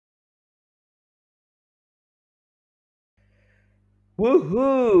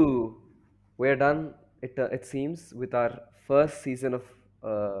Woohoo! We're done. It seems with our first season of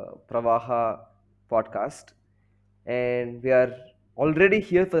Pravaha podcast, and we are already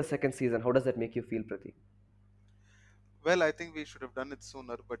here for the second season. How does that make you feel, Pratik? Well, I think we should have done it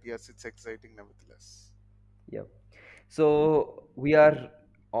sooner, but yes, it's exciting nevertheless. Yeah. So we are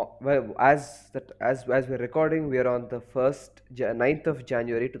well, as we're recording, we are on the 9th of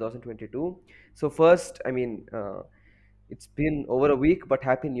January 2022. So first, it's been over a week, but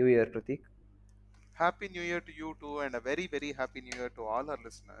Happy New Year, Pratik. Happy New Year to you too, and a very, very happy New Year to all our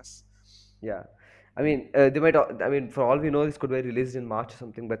listeners. Yeah, they might. For all we know, this could be released in March or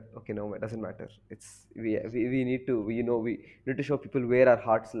something. But okay, no, it doesn't matter. We need to we need to show people where our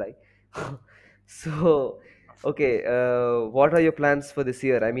hearts lie. So, Of okay, course. what are your plans for this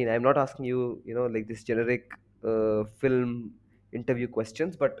year? I mean, I'm not asking you, like this generic film interview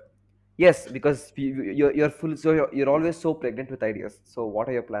questions, but yes, because you're full, so you're always so pregnant with ideas. So, what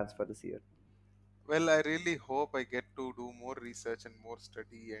are your plans for this year? Well, I really hope I get to do more research and more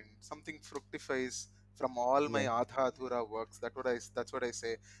study, and something fructifies from all my Yeah. Adha Adhura works. That's what I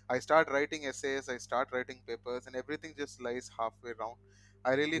say. I start writing essays, I start writing papers, and everything just lies halfway around.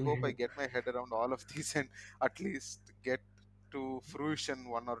 I really hope I get my head around all of these and at least get to fruition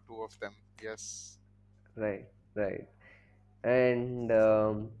one or two of them. Yes. Right, right. And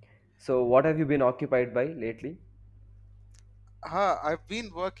so, what have you been occupied by lately? I've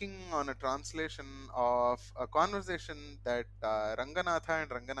been working on a translation of a conversation that Ranganatha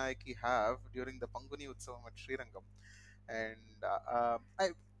and Ranganayaki have during the Panguni Utsavam at Srirangam. And I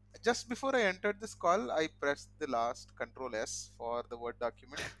just before I entered this call, I pressed the last Control S for the Word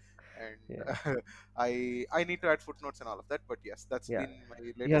document, and Yeah, I need to add footnotes and all of that. But yes, that's yeah. been my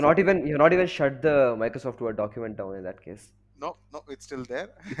latest activity. You have not even shut the Microsoft Word document down in that case. No, no, it's still there.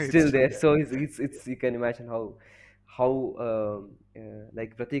 It's It's still still there. there. So it's you can imagine how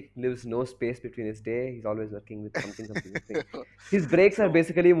like Pratik lives no space between his day. He's always working with something. His breaks are So,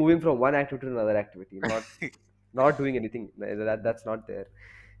 basically moving from one activity to another activity, not doing anything. That's not there.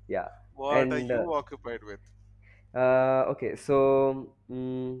 Yeah, what are and you occupied with? okay, so.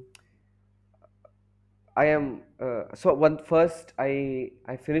 I am so one first I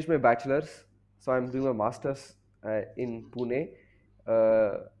finished my bachelor's, so I'm doing my master's in Pune,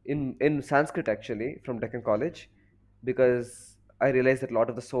 in Sanskrit actually from Deccan College, because I realized that a lot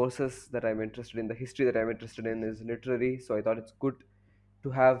of the sources that I'm interested in, the history that I'm interested in, is literary. So I thought it's good to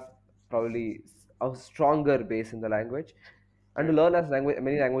have probably a stronger base in the language and to Right. learn as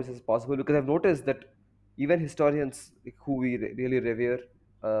many languages as possible, because I've noticed that even historians like, who we really revere,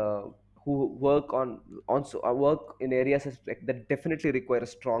 uh, who work in areas that definitely require a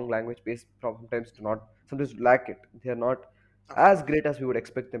strong language base, sometimes do not, sometimes lack it. They are not Of as course. great as we would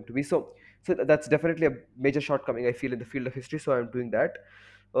expect them to be. That's definitely a major shortcoming I feel in the field of history. So I'm doing that.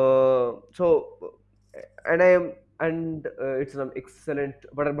 And I am and It's an excellent,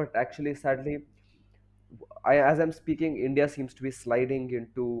 but actually sadly, as I'm speaking, India seems to be sliding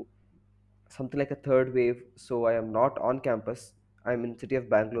into something like a third wave. So I am not on campus. I'm in city of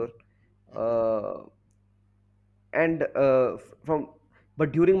Bangalore, Hmm. uh, and from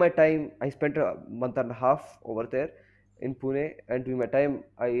but during my time, I spent a month and a half over there in Pune, and during my time,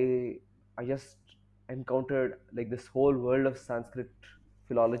 I just encountered like this whole world of Sanskrit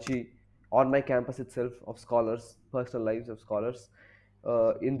philology on my campus itself, of scholars, personal lives of scholars,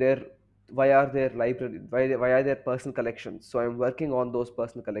 in their via their library, via their personal collections. So I'm working on those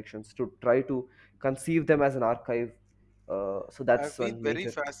personal collections to try to conceive them as an archive. So I've that's been one very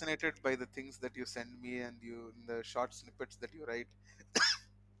major. fascinated by the things that you send me and you in the short snippets that you write.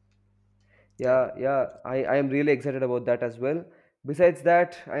 Yeah. I am really excited about that as well. Besides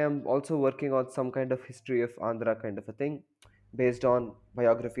that, I am also working on some kind of history of Andhra kind of a thing, based on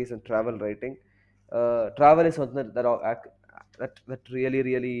biographies and travel writing. Travel is something that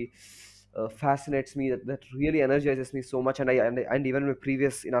really fascinates me. That really energizes me so much. And even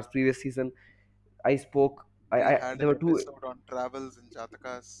in our previous season, I spoke. We I had there an were two. episode on travels and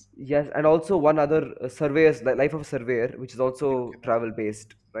Jatakas. Yes, and also one other surveyors, the life of a surveyor, which is also Buchanan. travel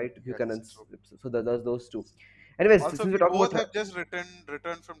based, right? Yes, Buchanan's. true. So there's those two. Anyways, since Also, we're we talking about both have just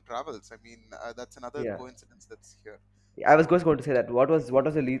returned from travels. I mean, that's another yeah, coincidence that's here. I was So, just going to say that. What was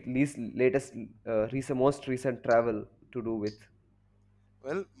the least latest, most recent travel to do with?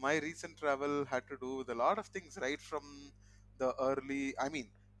 well, my recent travel had to do with a lot of things, right from the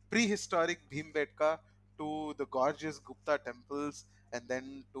prehistoric Bhimbetka to the gorgeous Gupta temples, and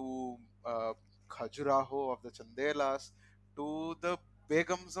then to Khajuraho of the Chandelas, to the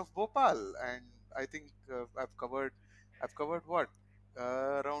Begums of Bhopal, and I think I've covered what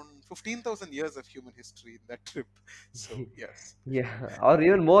around 15,000 years of human history in that trip. So yes, Yeah, or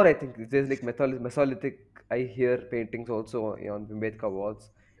even more. I think there's like Mesolithic. I hear paintings also on Vimbetka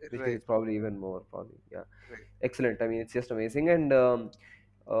walls, which means right, it's probably even more. Probably, yeah. right. Excellent. I mean, it's just amazing. And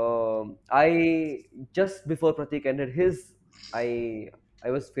I just before Pratik ended his, I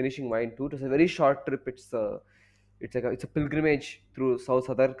I was finishing mine too. It was a very short trip. It's a pilgrimage through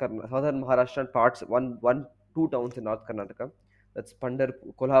southern Maharashtra and parts one two towns in North Karnataka. That's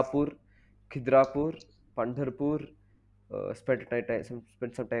Kolhapur, Khidrapur, Pandharpur.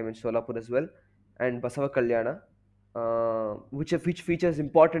 Spent some time in Solapur as well, and Basava Kalyana, which features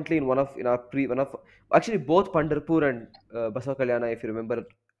importantly in one of actually both Pandharpur and Basava Kalyana, if you remember,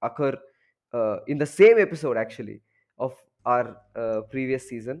 occur in the same episode actually of our previous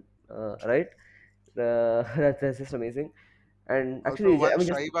season, right? That's just amazing. And Also, actually, I one mean,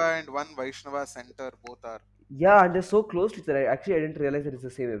 just Shaiva and one Vaishnava center, both are. yeah, and they're so close to each other. Actually, I didn't realize that it's the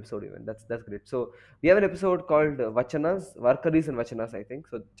same episode even. That's great. So we have an episode called Vachanas, Varkaris and Vachanas, I think.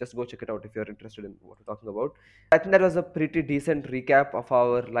 So just go check it out if you're interested in what we're talking about. I think that was a pretty decent recap of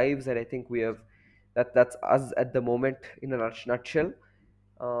our lives, and I think we have that's us at the moment in a nutshell.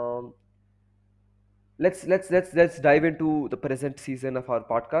 Um, let's dive into the present season of our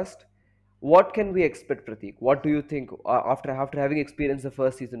podcast. What can we expect, Pratik? What do you think after having experienced the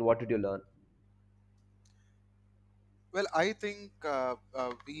first season? What did you learn? Well, I think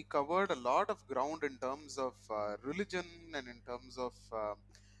we covered a lot of ground in terms of religion and in terms of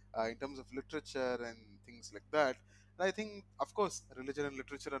literature and things like that. And I think, of course, religion and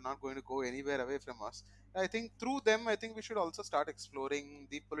literature are not going to go anywhere away from us. I think through them, I think we should also start exploring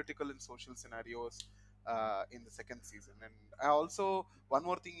the political and social scenarios in the second season. And I also, one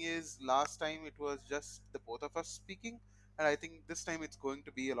more thing is, last time it was just the both of us speaking, and I think this time it's going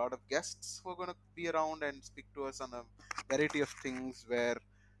to be a lot of guests who are going to be around and speak to us on a variety of things where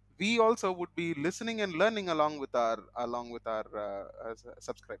we also would be listening and learning along with our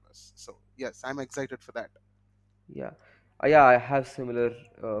subscribers. So yes, I'm excited for that. Yeah, yeah, I have similar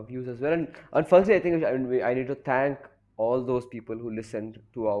views as well. And firstly, I think I need to thank all those people who listened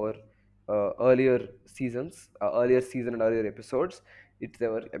to our earlier season and earlier episodes. It's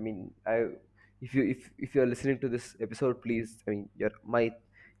never. I mean, if you're listening to this episode, please. I mean, you're my.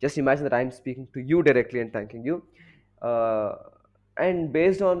 Just imagine that I'm speaking to you directly and thanking you. Uh, and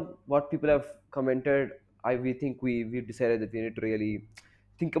based on what people have commented, we think we've decided that we need to really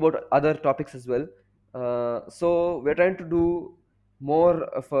think about other topics as well. So we're trying to do more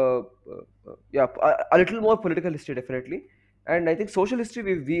of a little more political history definitely, and I think social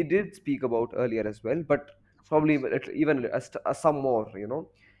history we did speak about earlier as well, but Of probably course. even some more,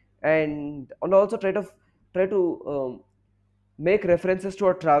 and also try to make references to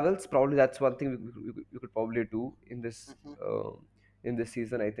our travels. Probably that's one thing we could probably do Hmm. in this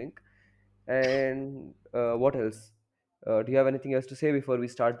season, I think. And what else? Do you have anything else to say before we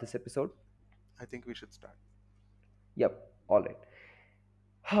start this episode? I think we should start. Yep. All right.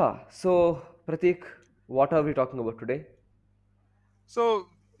 So, Pratik, what are we talking about today? So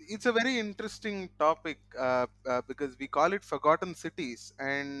it's a very interesting topic because we call it forgotten cities,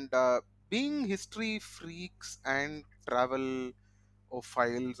 and being history freaks and travel or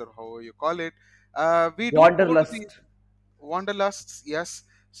files or however you call it, we do go to the Wanderlust. wanderlusts, yes.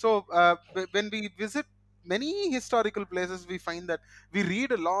 So when we visit many historical places, we find that we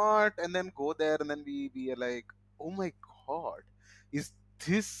read a lot and then go there and then we are like, oh my god, is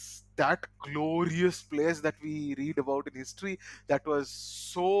this that glorious place that we read about in history that was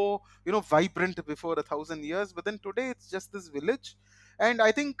so vibrant before 1,000 years, but then today it's just this village. And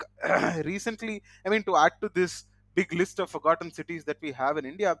I think recently, I mean, to add to this big list of forgotten cities that we have in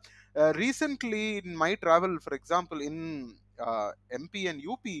India, recently, in my travel, for example, in MP and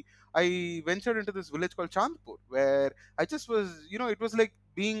UP, I ventured into this village called Chandpur, where I just was, it was like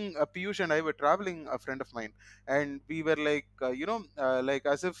being Piyush and I were traveling, a friend of mine, and we were like, like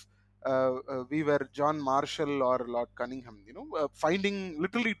as if we were John Marshall or Lord Cunningham, finding,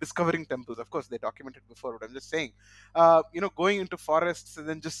 literally discovering temples. Of course, they documented before, but I'm just saying, going into forests and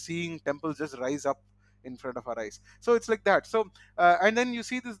then just seeing temples just rise up in front of our eyes. So it's like that. So and then you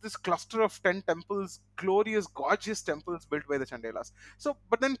see this cluster of 10 temples, glorious, gorgeous temples built by the Chandelas. So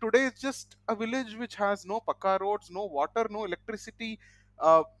but then today it's just a village which has no pakka roads, no water, no electricity,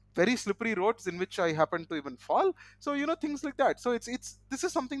 very slippery roads in which I happen to even fall. So things like that. So it's this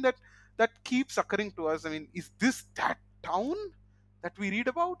is something that keeps occurring to us. I mean, is this that town that we read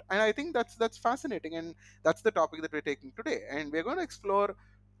about? And I think that's fascinating, and that's the topic that we're taking today, and we're going to explore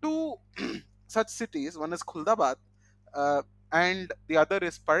two such cities. One is Khuldabad, and the other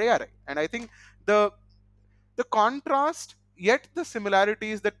is Pazhayarai. And I think the the contrast yet the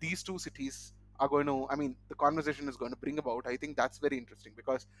similarities that these two cities are going to, I mean, the conversation is going to bring about, I think that's very interesting,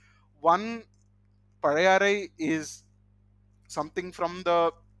 because one, Pazhayarai is something from the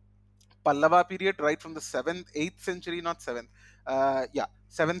Pallava period, right from the 7th, 8th century, not 7th,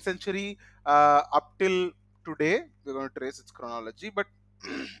 7th century, up till today. We're going to trace its chronology, but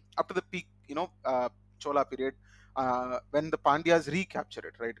up to the peak, Chola period, when the Pandyas recapture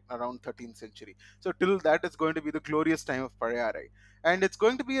it, right, around 13th century. So till that, it's going to be the glorious time of Pazhayarai. And it's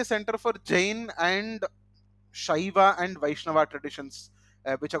going to be a center for Jain and Shaiva and Vaishnava traditions,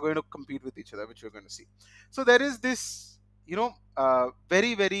 which are going to compete with each other, which we're going to see. So there is this,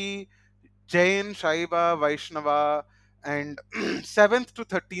 very, very Jain, Shaiva, Vaishnava, and 7th to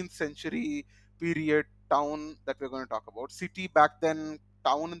 13th century period town that we're going to talk about. City back then,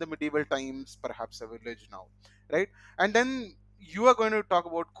 town in the medieval times, perhaps a village now, right? And then you are going to talk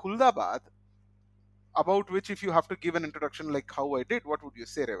about Khuldabad, about which, if you have to give an introduction like how I did, what would you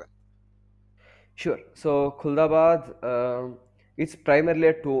say, Revan? Sure. So Khuldabad, it's primarily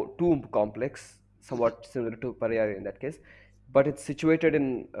a tomb complex, Hmm. somewhat similar to Pariyari in that case, but it's situated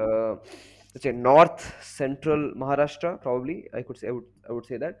in let's say north central Maharashtra. Probably, I would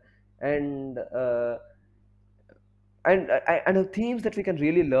say that, and and the themes that we can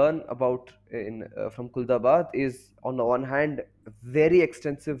really learn about in from Kuldabad is, on the one hand, very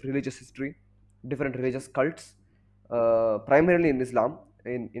extensive religious history, different religious cults, primarily in Islam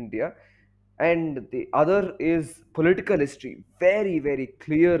in India, and the other is political history, very very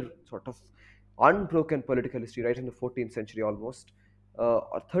clear, sort of unbroken political history, right in the 14th century almost,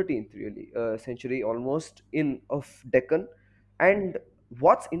 or 13th really century almost in of Deccan, and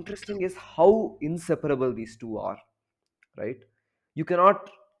what's interesting is how inseparable these two are, right? You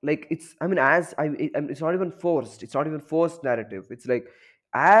cannot, like, it's, I mean, it's not even forced, narrative. It's like,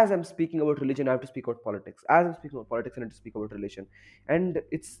 as I'm speaking about religion, I have to speak about politics. As I'm speaking about politics, I need to speak about religion. And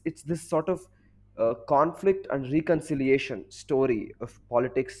it's this sort of conflict and reconciliation story of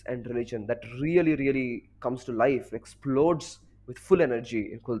politics and religion that really really comes to life, explodes with full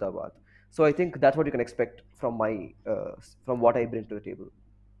energy in Kuldabad. So I think that's what you can expect from my from what I bring to the table.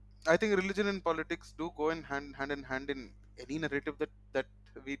 I think religion and politics do go in hand in any narrative that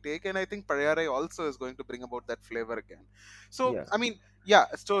we take, and I think Pazhayarai also is going to bring about that flavor again. So Yeah. I mean, yeah.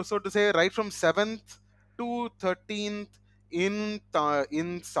 So to say, right from 7th to 13th in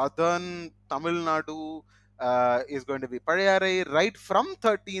southern Tamil Nadu is going to be Pazhayarai. Right from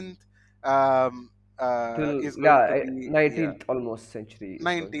 13th Till, is yeah, going to be, yeah, 19th almost century is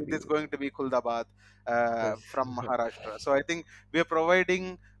going to 19th be. is going to be Khuldabad Yes. from Maharashtra. So I think we are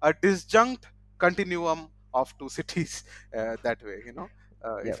providing a disjunct continuum of two cities that way, Yeah,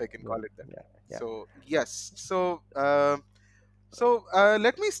 if I can yeah, call it that yeah, way. yeah, So yes,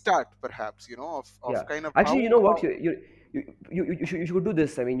 let me start perhaps, of yeah. kind of Actually, you know what? how You should do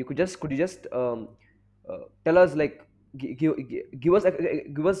this. I mean, could you just tell us, like, give us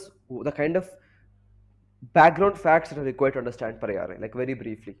the kind of background facts that are required to understand Parayara, like, very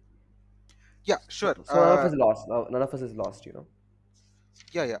briefly. yeah, So, sure. so none of us is lost. None of us is lost.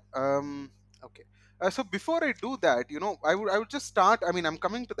 Yeah. Okay. So before I do that, I would just start. I mean, I'm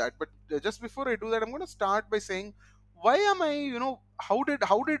coming to that, but just before I do that, I'm going to start by saying, why am I? How did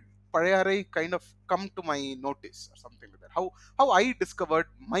Pazhayarai kind of come to my notice or something like that? How I discovered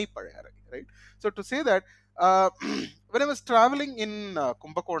my Pazhayarai, right? So to say that, when I was traveling in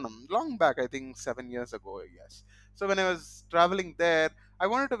Kumbakonam long back, I think 7 years ago, yes. So when I was traveling there, I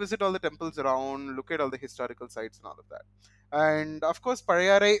wanted to visit all the temples around, look at all the historical sites and all of that. And of course,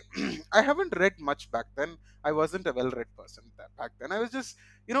 Pazhayarai, I haven't read much back then. I wasn't a well-read person back then. I was just,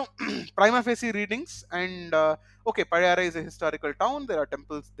 prima facie readings. And okay, Pazhayarai is a historical town. There are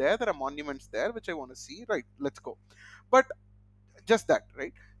temples there. There are monuments there, which I want to see. Right, let's go. But just that,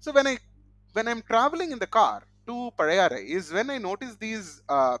 right? So when I'm traveling in the car to Pazhayarai is when I notice these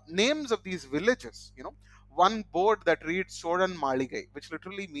names of these villages. One board that reads Sodan Maligai, which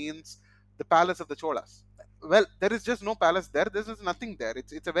literally means the palace of the Cholas. Well, there is just no palace there. There is nothing there.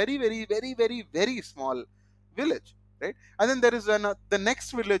 It's a very very very very very small village, right? And then there is the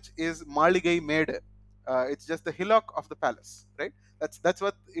next village is Maligai Made. It's just the hillock of the palace, right? That's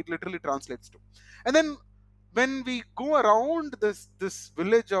what it literally translates to. And then when we go around this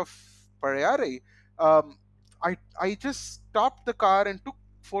village of Pazhayarai, um, I just stopped the car and took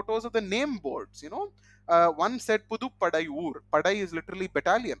photos of the name boards. One said Pudu Padayur. Padai is literally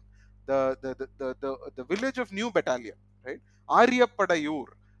battalion. The village of New Battalion, right? Arya Padayur,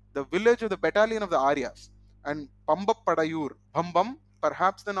 the village of the battalion of the Aryas, and Pamba Padayur, Bambam.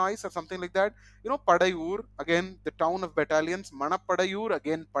 perhaps the noise or something like that. Padayur, again the town of battalions. Manapadayur,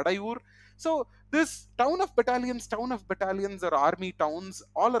 again Padayur. So this town of battalions or army towns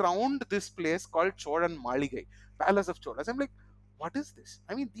all around this place called Cholan Maligai, Palace of Cholas. I'm like, what is this?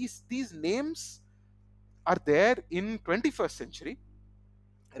 I mean, these names are there in 21st century,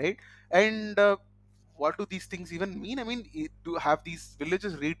 right? And what do these things even mean? I mean, do have these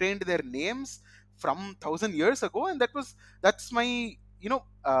villages retained their names from 1,000 years ago? And that's my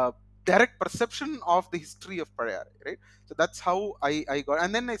direct perception of the history of Pazhayarai, right? So that's how I got,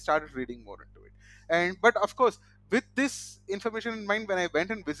 and then I started reading more into it. And but of course, with this information in mind, when I went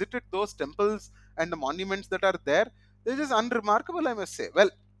and visited those temples and the monuments that are there, they're just unremarkable, I must say. Well,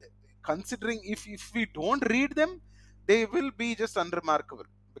 considering, if we don't read them, they will be just unremarkable,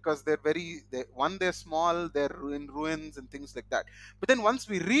 because they're small, they're in ruins and things like that. But then once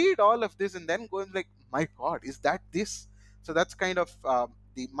we read all of this and then go and like, my god, is that this? So that's kind of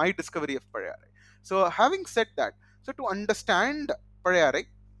the my discovery of Pazhayarai. So having said that, so to understand Pazhayarai,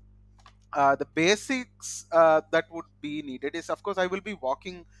 the basics that would be needed is, of course, I will be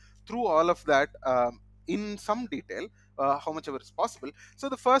walking through all of that in some detail, how much ever is possible. So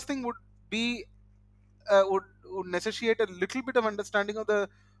the first thing would be, would necessitate a little bit of understanding of the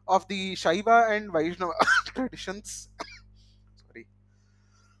Shaiva and Vaishnava traditions. Sorry,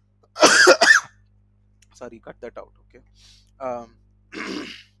 sorry, cut that out. Okay. Um,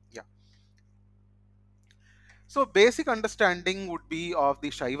 yeah. So basic understanding would be of the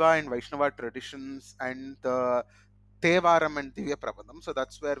Shaiva and Vaishnava traditions and the Tevaram and Divya Prabandham. So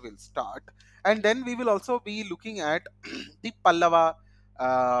that's where we'll start. And then we will also be looking at the Pallava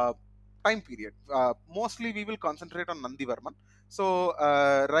uh, time period. Mostly we will concentrate on Nandivarman. So,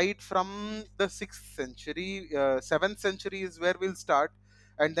 right from the 6th century, 7th century is where we'll start.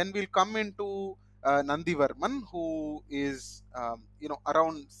 And then we'll come into Nandivarman, who is,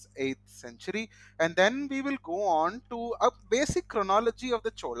 around 8th century. And then we will go on to a basic chronology of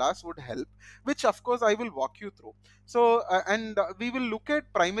the Cholas would help, which of course I will walk you through. So, and we will look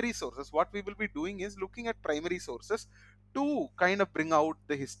at primary sources. What we will be doing is looking at primary sources to kind of bring out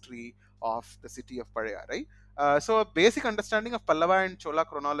the history of the city of Pazhayarai. So, a basic understanding of Pallava and Chola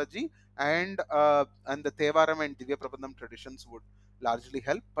chronology and the Tevaram and Divya Prabandham traditions would largely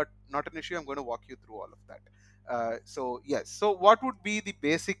help, but not an issue. I'm going to walk you through all of that. So, yes. So, what would be the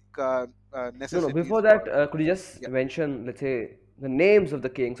basic No, no. necessities Before for? that, could you just Yeah. mention, let's say, the names of the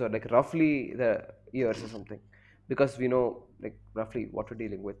kings, or like roughly the years or something, because we know like roughly what we're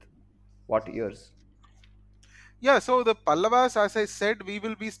dealing with, what years. Yeah, so the Pallavas, as I said, we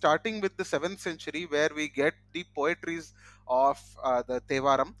will be starting with the 7th century, where we get the poetries of the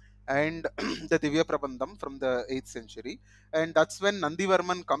Tevaram and the Divya Prabandham from the 8th century. And that's when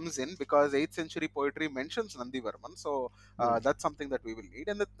Nandivarman comes in, because 8th century poetry mentions Nandivarman. So Hmm. that's something that we will need.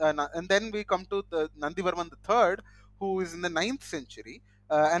 And then we come to the Nandivarman the third, who is in the 9th century.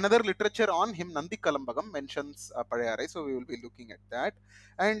 Another literature on him, Nandi Kalambagam, mentions Pazhayarai. So we will be looking at that.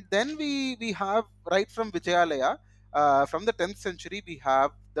 And then we have right from Vijayalaya, from the 10th century, we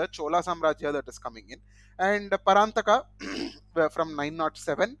have the Chola Samrajya that is coming in, and Parantaka from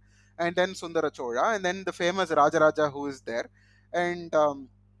 907, and then Sundara Chola, and then the famous Rajaraja who is there, and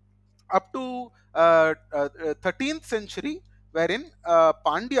up to 13th century, wherein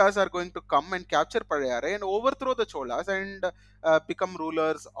Pandyas are going to come and capture Pazhayarai and overthrow the Cholas and become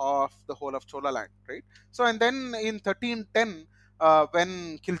rulers of the whole of Chola land, right? So, and then in 1310,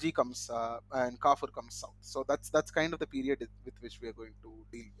 when Khilji comes and Kafur comes south. So that's kind of the period with which we are going to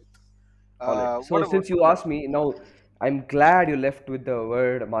deal with. All right. What So about? since you Yeah. asked me now, I'm glad you left with the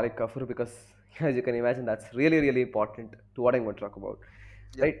word Malik Kafur, because as you can imagine, that's really really important to what I'm going to talk about,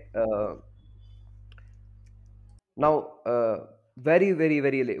 Yeah. right? Now,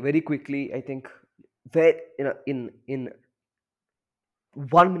 very quickly, I think, in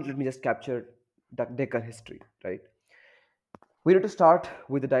 1 minute, let me just capture the Deccan history, right? We need to start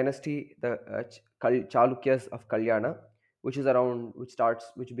with the dynasty, the Chalukyas of Kalyana, which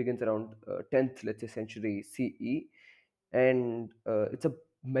begins around 10th, let's say, century CE, and it's a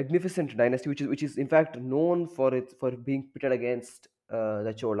magnificent dynasty, which is in fact known for being pitted against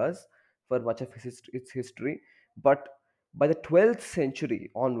the Cholas for much of its history. But by the 12th century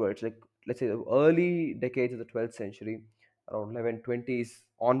onwards, like let's say the early decades of the 12th century, around 1120s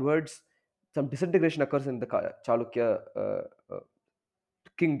onwards, some disintegration occurs in the Chalukya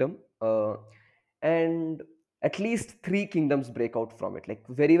kingdom, and at least three kingdoms break out from it. Like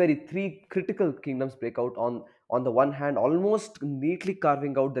very three critical kingdoms break out. On the one hand, almost neatly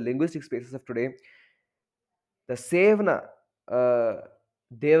carving out the linguistic spaces of today, the Sevna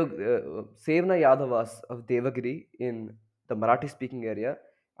Yadavas of Devagiri in the Marathi speaking area,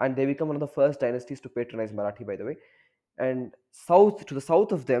 and they become one of the first dynasties to patronize Marathi, by the way. And south to the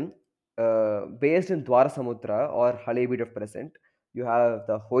south of them, based in Dwarasamudra or Halebid of present, you have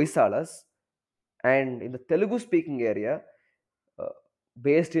the Hoysalas, and in the Telugu speaking area, uh,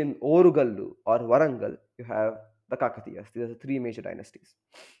 based in Orugallu or Warangal, you have the Kakatiyas. These are the three major dynasties.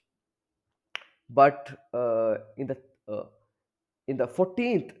 But uh, in the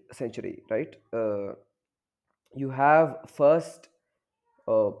 14th century, right, you have first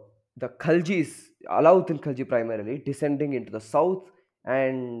uh, the Khaljis, Alauddin Khalji primarily, descending into the south,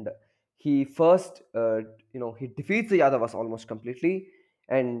 and he first, he defeats the Yadavas almost completely,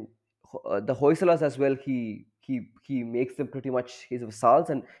 and the Hoysalas as well. He makes them pretty much his vassals,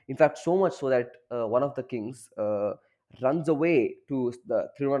 and in fact, so much so that one of the kings runs away to the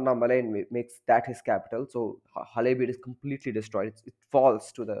Tiruvannamalai and makes that his capital. So Halebid is completely destroyed. It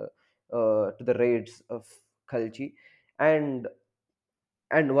falls to the raids of Khalji, and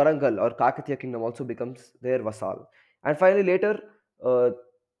Warangal or Kakatiya kingdom also becomes their vassal. And finally, later, uh,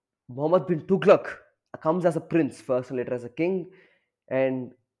 Muhammad bin Tughlaq comes as a prince first and later as a king,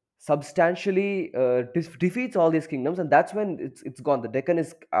 and substantially defeats all these kingdoms. And that's when it's gone. The Deccan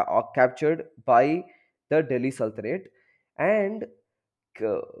is captured by the Delhi Sultanate, and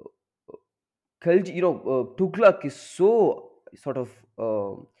uh, Khalji, Tughlaq is so sort of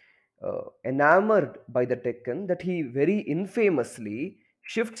enamored by the Deccan that he very infamously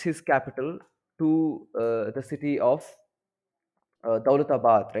shifts his capital to the city of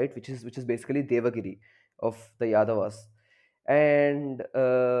Daulatabad, right, which is basically Devagiri of the Yadavas, and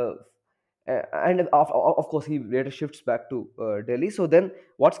of course he later shifts back to Delhi. So then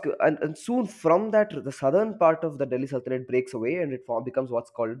and soon from that the southern part of the Delhi Sultanate breaks away and it becomes what's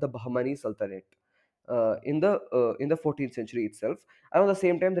called the Bahmani Sultanate in the 14th century itself. Around the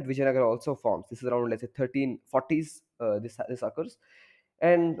same time that Vijayanagara also forms. This is around, let's say, 1340s. This occurs,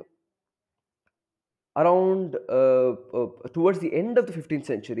 and around towards the end of the 15th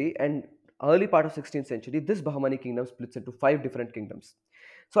century and early part of 16th century, this Bahmani kingdom splits into five different kingdoms.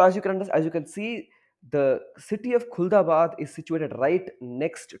 So as you can see, the city of Khuldabad is situated right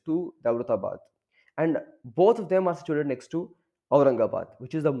next to Daulatabad, and both of them are situated next to Aurangabad,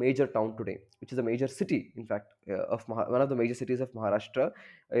 which is the major town today, which is a major city, in fact, one of the major cities of Maharashtra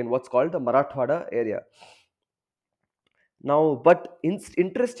in what's called the Marathwada area. Now, but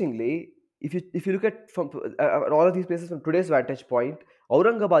interestingly, if you look at from all of these places from today's vantage point,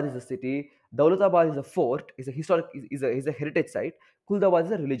 Aurangabad is a city, Daulatabad is a fort, is a historic, is a heritage site, Kuldabad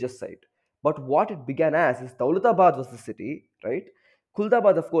is a religious site. But what it began as is Daulatabad was the city, right?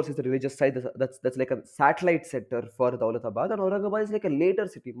 Kuldabad, of course, is a religious site. That's like a satellite center for Daulatabad, and Aurangabad is like a later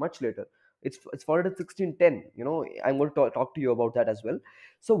city, much later. It's founded in 1610. I'm going to talk to you about that as well.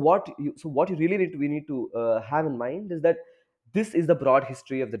 So what you really we need to have in mind is that this is the broad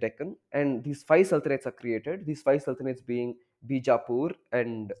history of the Deccan, and these five sultanates are created. These five sultanates being Bijapur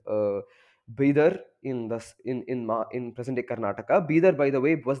and Bidar in present day Karnataka. Bidar, by the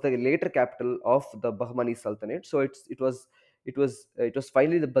way, was the later capital of the Bahmani Sultanate. So it was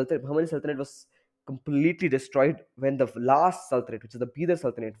finally the Bahmani Sultanate was completely destroyed when the last Sultanate, which is the Bidar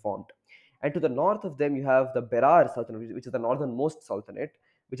Sultanate, formed. And to the north of them, you have the Berar Sultanate, which is the northernmost Sultanate,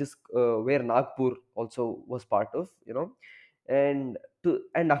 which is where Nagpur also was part of. And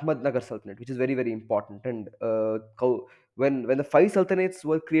Ahmednagar Sultanate, which is very very important. And when the five sultanates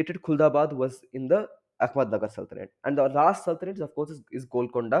were created, Khuldabad was in the Ahmednagar Sultanate, and the last sultanate, of course, is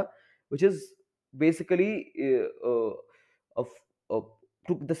Golconda, which is basically of, of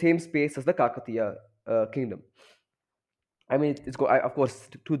took the same space as the Kakatiya kingdom. I mean, of course,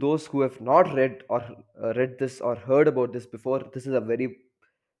 to those who have not read or read this or heard about this before, this is a very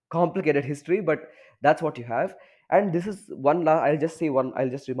complicated history, but that's what you have. And this is I'll just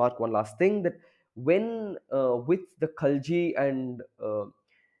remark one last thing, that when with the Khalji and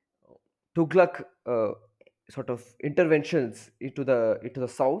Tughlaq sort of interventions into the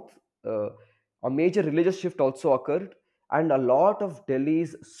south, a major religious shift also occurred, and a lot of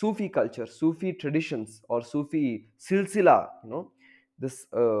Delhi's Sufi culture, Sufi traditions, or Sufi silsila, this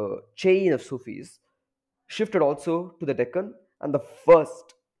chain of Sufis, shifted also to the Deccan, and the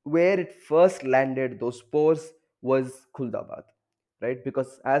first where it first landed those spores was Khuldabad, right?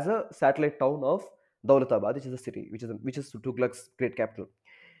 Because as a satellite town of Daulatabad, which is a city, which is Tughlaq's great capital.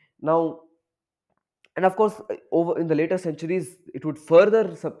 Now, and of course, over in the later centuries, it would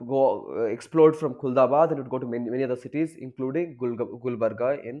further go explode from Khuldabad, and it would go to many other cities, including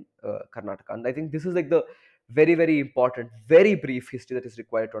Gulbarga in Karnataka. And I think this is like the very very important, very brief history that is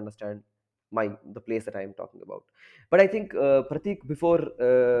required to understand the place that I am talking about. But I think Pratik, before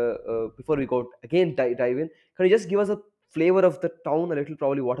we go again dive in, can you just give us a flavor of the town a little.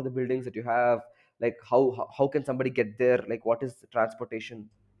 Probably what are the buildings that you have, like how can somebody get there, like what is the transportation,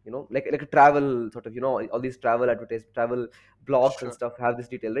 like a travel sort of, all these travel advertise travel blogs and Sure. stuff have this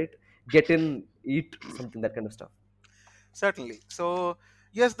detail, right? Get in, eat something, that kind of stuff. Certainly. So,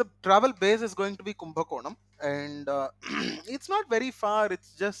 yes, the travel base is going to be Kumbhakonam, and it's not very far.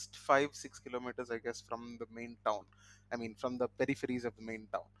 It's just 5 6 kilometers, I guess, from the main town. I mean, from the peripheries of the main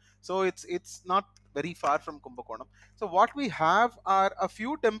town. So it's not very far from Kumbhakonam. So what we have are a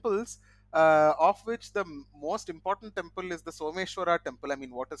few temples, of which the most important temple is the Someshwara temple. I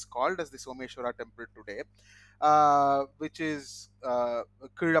mean, what is called as the Someshwara temple today, which is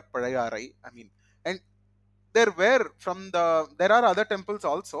Pazhayarai. I mean, and there are other temples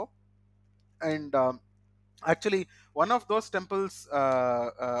also, and actually one of those temples,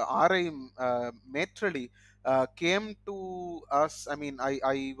 RI Maitrali, came to us. I mean,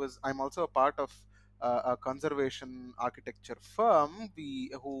 I'm also a part of a conservation architecture firm,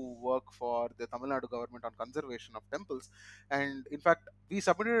 we who work for the Tamil Nadu government on conservation of temples, and in fact we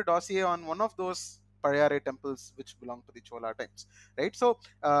submitted a dossier on one of those Payare temples which belong to the Chola times, right? So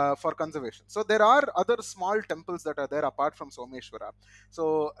for conservation, so there are other small temples that are there apart from Someshwara.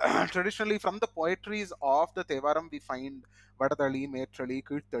 So traditionally, from the poetries of the Tevaram, we find Vadadali, Metrali,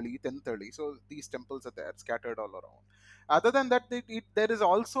 Kirtali, Tentali. So these temples are there, scattered all around. Other than that, there is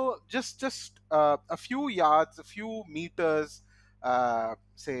also just a few yards, a few meters,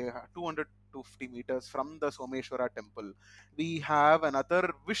 say 200 to 50 meters from the Someshwara temple, we have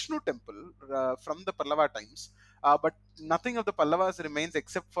another Vishnu temple from the Pallava times. But nothing of the Pallavas remains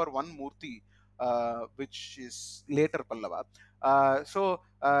except for one Murti, which is later Pallava. So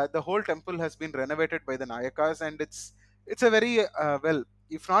the whole temple has been renovated by the Nayakas, and it's a very well,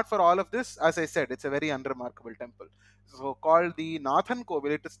 if not for all of this, as I said, it's a very unremarkable temple. So called the Nathan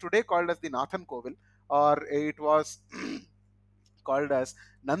Kovil. It is today called as the Nathan Kovil, or it was called as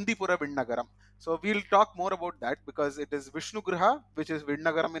Nandipura Vinnagaram. So we'll talk more about that because it is Vishnu Griha, which is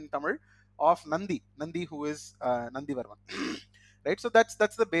Vinnagaram in Tamil, of Nandi who is Nandivarman, right? So that's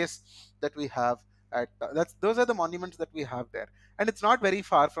the base that we have at that's those are the monuments that we have there, and it's not very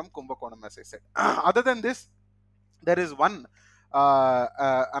far from Kumbakonam, as I said. Other than this, there is one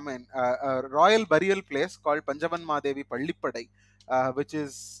a royal burial place called Panjavan Devi Pallippadai, which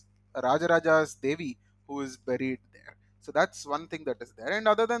is Rajaraja's Devi who is buried there. So that's one thing that is there. And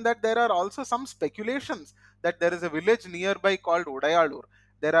other than that, there are also some speculations that there is a village nearby called Udayalur.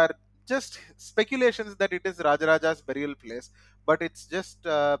 There are just speculations that it is Rajaraja's burial place, but it's just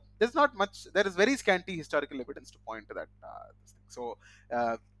there's not much. There is very scanty historical evidence to point to that. This thing. So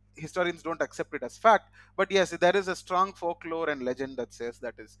uh, historians don't accept it as fact, but yes, there is a strong folklore and legend that says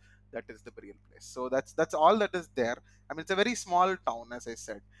that is the burial place. So that's all that is there. I mean, it's a very small town, as I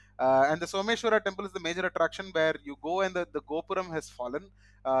said. And the Someshwara temple is the major attraction, where you go and the gopuram has fallen.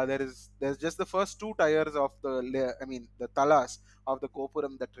 There's just the first two tires of I mean the talas of the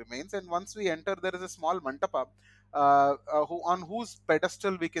gopuram that remains, and once we enter, there is a small mantapa, on whose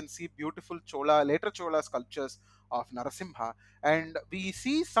pedestal we can see beautiful later Chola sculptures of Narasimha, and we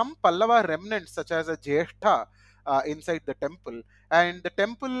see some Pallava remnants such as a Jeshta inside the temple. And the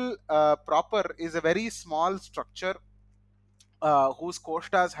temple proper is a very small structure, whose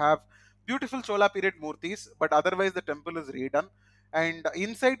koshtas have beautiful Chola period murtis, but otherwise the temple is redone. And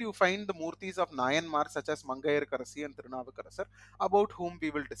inside you find the murtis of Nayanmar such as Mangayar Karasi and Tirunavukarasar, about whom we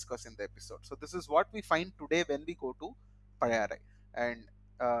will discuss in the episode. So this is what we find today when we go to Payarai. And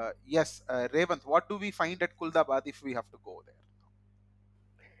yes, Revanth, what do we find at Khuldabad if we have to go there?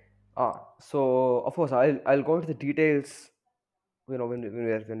 So of course I'll go into the details, when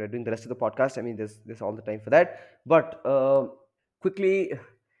we're doing the rest of the podcast. I mean, there's all the time for that. But quickly,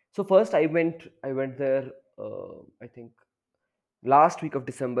 so first I went there, I think last week of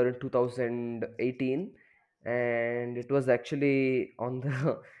December in 2018, and it was actually on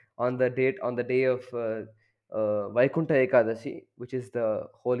the on the day of Vaikunta Ekadashi, which is the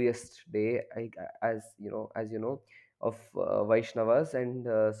holiest day, as you know, of Vaishnavas, and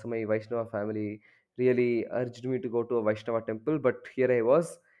so my Vaishnava family really urged me to go to a Vaishnava temple, but here I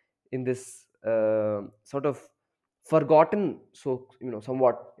was in this sort of forgotten, so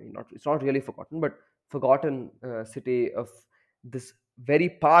somewhat, not, it's not really forgotten, but forgotten city of this very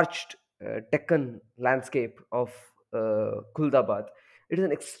parched Deccan landscape of Khuldabad. It is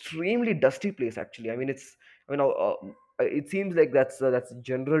an extremely dusty place, actually. I mean, it seems like that's a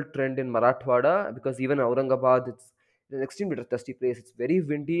general trend in Marathwada, because even Aurangabad, it's an extremely dusty place. It's very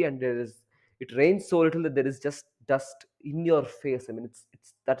windy, and it rains so little that there is just dust in your face. I mean, it's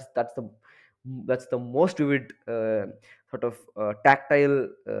that's the most vivid sort of tactile,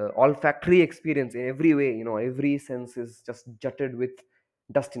 olfactory experience in every way. Every sense is just jutted with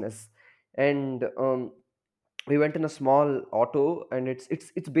dustiness. And we went in a small auto, and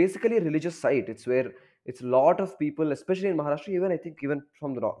it's basically a religious site. It's where it's a lot of people, especially in Maharashtra, even I think even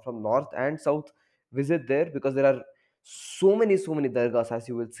from from north and south, visit there, because there are so many dargahs, as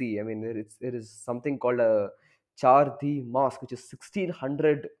you will see. I mean, there is something called a Chardi mosque, which is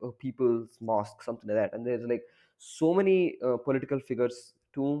 1600 people's mosque, something like that. And there's like so many political figures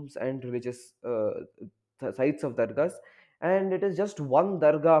tombs and religious sites of dargahs. And it is just one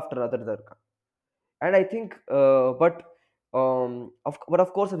dargah after another dargah. And I think but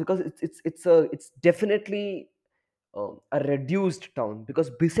of course, because it's definitely a reduced town, because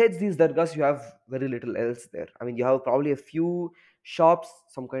besides these dargahs you have very little else there. I mean, you have probably a few shops,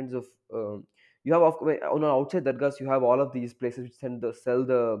 some kinds of you have on outside dargahs you have all of these places which sell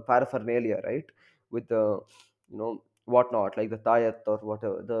the paraphernalia, right, with the whatnot, like the tayat or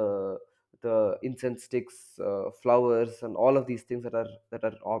whatever, the incense sticks, flowers, and all of these things that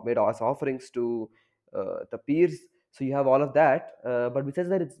are made as offerings to the peers. So you have all of that, but besides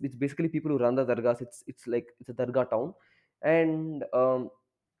that, it's basically people who run the dargahs. It's a dargah town. And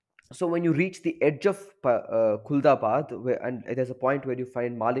so when you reach the edge of Khuldabad, and there's a point where you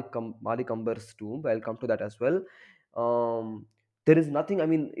find Malik Amber's tomb. I'll come to that as well. There is nothing. I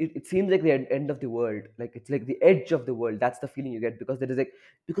mean, it seems like the end of the world. Like it's like the edge of the world. That's the feeling you get, because there is like,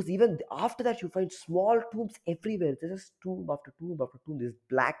 because even after that you find small tombs everywhere. There's just tomb after tomb after tomb. These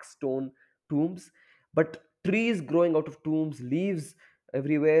black stone tombs, but trees growing out of tombs, leaves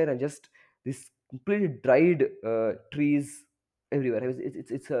everywhere, and just this completely dried trees everywhere.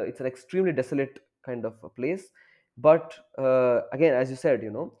 It's an extremely desolate kind of a place. But again, as you said,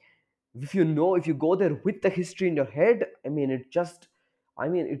 if you go there with the history in your head, I mean, it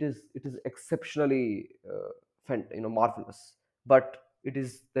is exceptionally marvelous. But it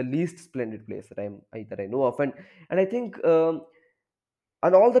is the least splendid place that I know of. And I think,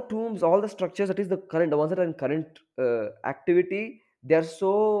 and all the tombs, all the structures, that is the ones that are in current activity, they are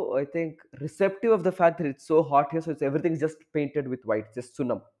so, I think, receptive of the fact that it's so hot here. So everything's just painted with white, just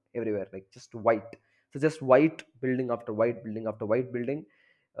sunam everywhere, like just white. So just white building after white building after white building,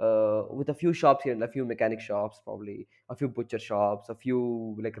 with a few shops here and a few mechanic shops, probably a few butcher shops, a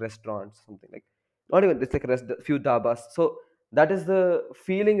few like restaurants, something like, not even, it's like a few dabas. So that is the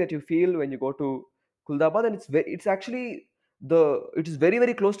feeling that you feel when you go to Kuldabad. And it's actually, it is very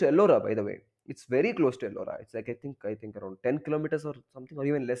very close to Ellora, by the way. It's very close to Ellora. It's like, I think around 10 kilometers or something, or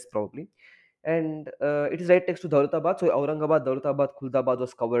even less probably. And it is right next to Daulatabad. So Aurangabad, Daulatabad, Khuldabad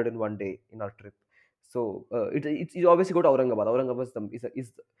was covered in one day in our trip. So you obviously go to Aurangabad. Aurangabad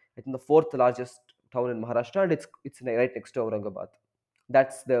I think the fourth largest town in Maharashtra, and it's right next to Aurangabad.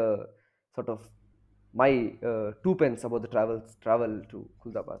 That's the sort of my two pence about the travel to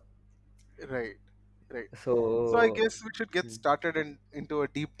Khuldabad. Right, right. So I So guess we should get started into a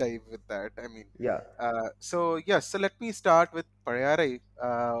deep dive with that. I mean, yeah. so yes, so let me start with Pazhayarai,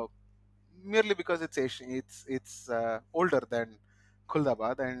 merely because it's Asian, it's older than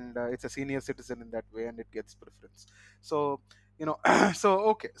Khuldabad, and it's a senior citizen in that way, and it gets preference. So so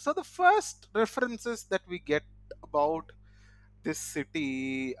okay, so the first references that we get about this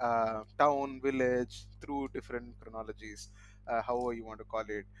city, town, village, through different chronologies, however you want to call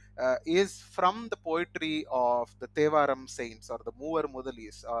it, is from the poetry of the Tevaram saints, or the Mover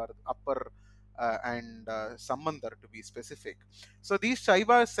Mudalis, or Upper and Samandar, to be specific. So these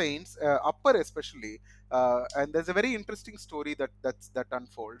Shaiva saints, Upper especially, and there's a very interesting story that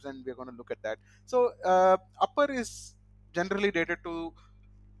unfolds, and we're going to look at that. So Upper is generally dated to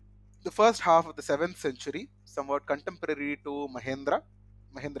the first half of the 7th century, somewhat contemporary to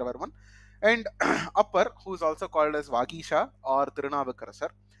Mahendravarman, and Upper, who is also called as Vagisha or Tirunavukarasar,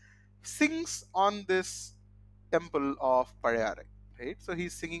 sings on this temple of Pazhayarai, right? So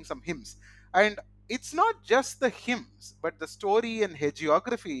he's singing some hymns, and it's not just the hymns, but the story and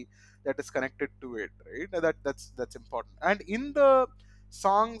hagiography that is connected to it, right? That's important. And in the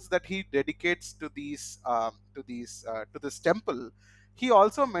songs that he dedicates to to this temple, he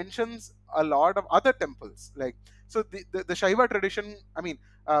also mentions a lot of other temples, like, so the Shaiva tradition, I mean,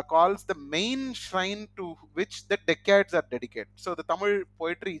 calls the main shrine to which the decades are dedicated. So the Tamil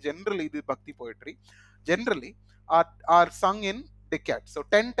poetry, generally the Bhakti poetry, generally are sung in decades. So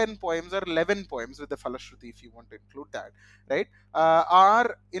 10 poems or 11 poems with the Falashruti, if you want to include that, right,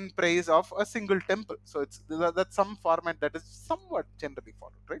 are in praise of a single temple. So that's some format that is somewhat generally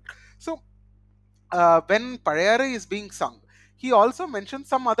followed, right? So when Pazhayarai is being sung, he also mentions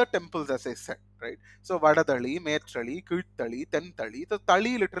some other temples, as I said. right? So Vadadali, Metrali, Kirtali, Tentali. So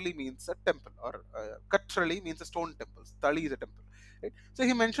Tali literally means a temple, or Katrali means a stone temple. Tali is a temple. Right? So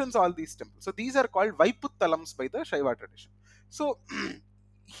he mentions all these temples. So these are called Vaiputtalams by the Shaiva tradition. So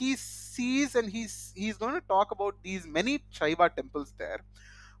he sees, and he's going to talk about these many Shaiva temples there.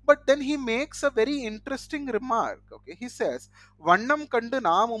 But then he makes a very interesting remark. Okay, he says, "Vannam kandu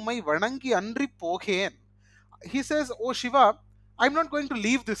naam ummai vanangi andri poghen." He says, "Oh Shiva, I'm not going to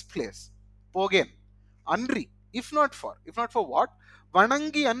leave this place. Pogen, andri. If not for what?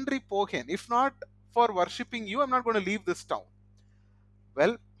 Vanangi andri pogen. If not for worshipping you, I'm not going to leave this town."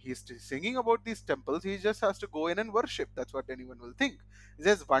 Well, he's singing about these temples. He just has to go in and worship. That's what anyone will think. He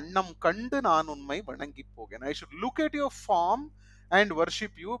says, "Vannam kandu naanunmai vanangi pogen." I should look at your form and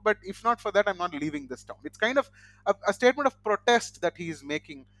worship you, but if not for that, I'm not leaving this town. It's kind of a statement of protest that he is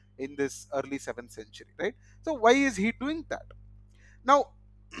making in this early 7th century, right? So why is he doing that? Now,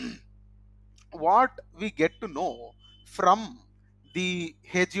 what we get to know from the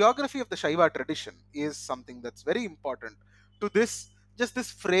hagiography of the Shaiva tradition is something that's very important to this, just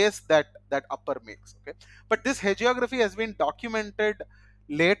this phrase that upper makes. Okay, but this hagiography has been documented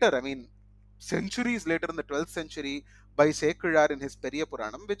later. I mean, centuries later in the 12th century by Sekizar in his Periya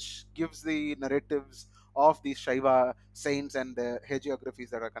Puranam, which gives the narratives of these Shaiva saints and the hagiographies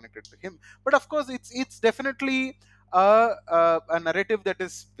that are connected to him. But of course, it's definitely a narrative that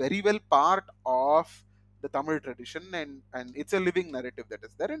is very well part of the Tamil tradition, and it's a living narrative that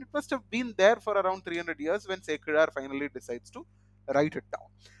is there, and it must have been there for around 300 years when Sekizar finally decides to write it down.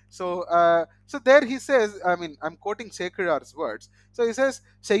 So there he says, I mean, I'm quoting Sekizar's words. So he says,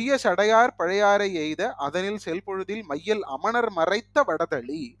 "Seyya Shadayar Pazhayarai eida Adanil Selpoludil Mayal Amanar Maraitha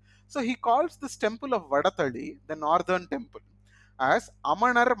Vadadali." So he calls this temple of Vadadali the northern temple as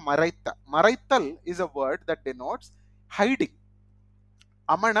Amanar Maraitha. Maraital is a word that denotes hiding.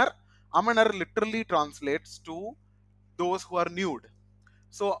 Amanar, Amanar literally translates to those who are nude.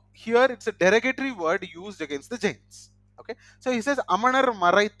 So here it's a derogatory word used against the Jains. Okay, so he says Amanar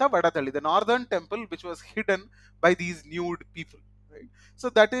Maraitha Vadadali, the northern temple which was hidden by these nude people. Right? So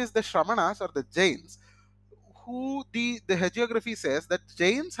that is the Shramanas or the Jains, who the hagiography says that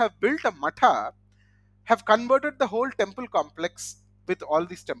Jains have built a matha, have converted the whole temple complex with all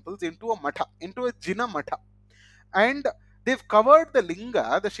these temples into a matha, into a Jina matha, and they've covered the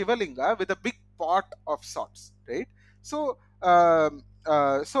linga, the Shiva linga, with a big pot of sorts, right? So,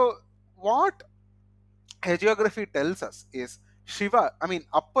 so what hagiography tells us is Shiva. I mean,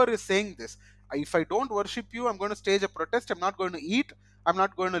 Upper is saying this: if I don't worship you, I'm going to stage a protest. I'm not going to eat. I'm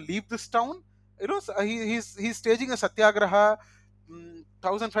not going to leave this town. You know, so he's staging a satyagraha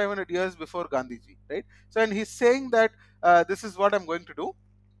 1500 years before Gandhiji, right? So, and he's saying that this is what I'm going to do,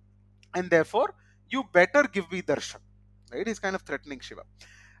 and therefore you better give me darshan, right? He's kind of threatening Shiva.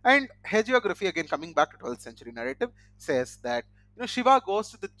 And hagiography, again coming back to 12th century narrative, says that Shiva goes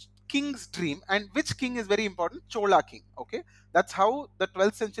to the king's dream, and which king is very important? Chola king. Okay, that's how the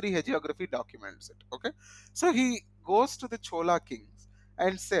 12th century hagiography documents it. Okay, so he goes to the Chola kings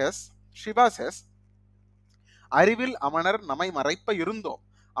and says, Shiva says, "Arivil amanar namai maraippa irundom,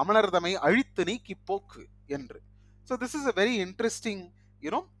 amanar தம்மை அழித்து நீக்கி போக்கு" என்று. So this is a very interesting,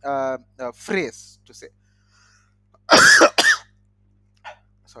 phrase to say.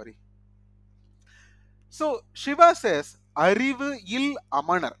 Sorry. So Shiva says, "Arivu il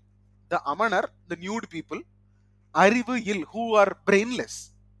amanar." The amanar, the nude people, Arivu il, who are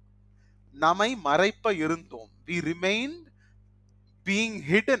brainless. Namai maraippa irundom. We remained being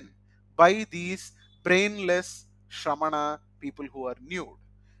hidden by these brainless Shramana people who are nude.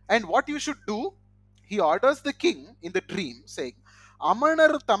 And what you should do, he orders the king in the dream, saying,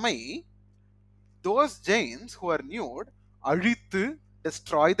 "Amanar tamai," those Jains who are nude, Arithu,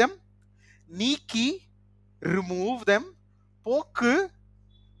 destroy them, Niki, remove them, Poku,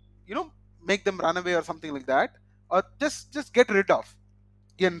 make them run away or something like that, or just get rid of.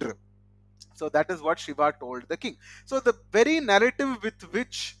 Yendru. So that is what Shiva told the king. So the very narrative with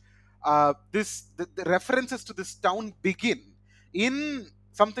which the references to this town begin in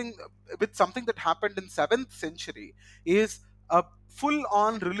something with something that happened in 7th century is a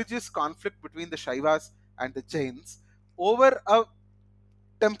full-on religious conflict between the Shaivas and the Jains over a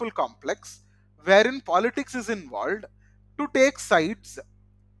temple complex wherein politics is involved to take sides,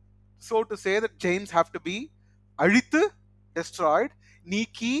 so to say that Jains have to be Aழித்து, destroyed,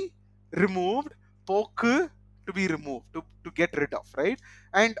 Niki, removed, Poku, to be removed, to get rid of, right?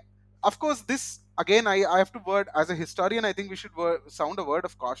 And of course, this again, I have to word as a historian, I think we should sound a word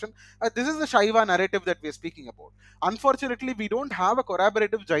of caution. This is the Shaiva narrative that we are speaking about. Unfortunately, we don't have a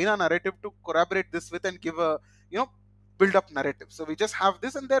corroborative Jaina narrative to corroborate this with and give a, you know, build up narrative. So we just have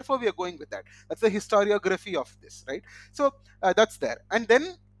this, and therefore we are going with that. That's the historiography of this, right? So that's there. And then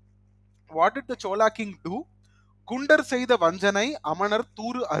what did the Chola king do? Gundar செய்த வஞ்சனை அமணர்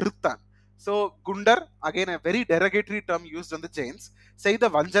தூறு அறுத்தான். So Gundar, again a very derogatory term used on the Jains, செய்த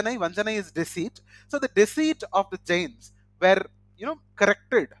vanjanai. Vanjanai is deceit. So the deceit of the Jains were,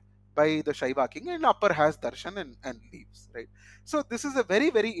 corrected by the Shaiva king, and upper has darshan and leaves, right? So this is a very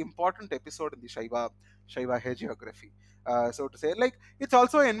very important episode in the Shaiva hagiography. So to say, like, it's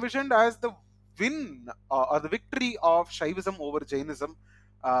also envisioned as the win, or the victory of Shaivism over Jainism,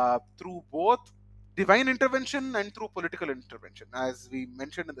 through both divine intervention and through political intervention. As we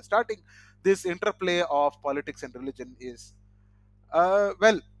mentioned in the starting, this interplay of politics and religion is,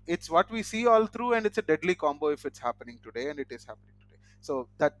 well, it's what we see all through, and it's a deadly combo if it's happening today, and it is happening today. So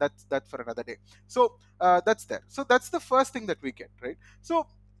that's for another day. So that's there. So that's the first thing that we get, right? So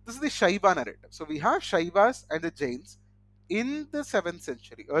this is the Shaiva narrative. So we have Shaivas and the Jains in the 7th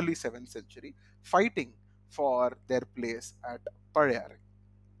century, early 7th century, fighting for their place at Pazhayarai.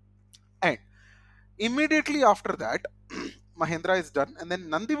 And immediately after that, Mahendra is done, and then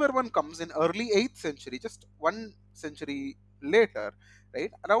Nandivarman comes in early 8th century, just 1 century later,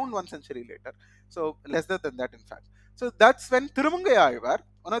 right? Around 1 century later. So lesser than that, in fact. So that's when Tirumangay Alvar,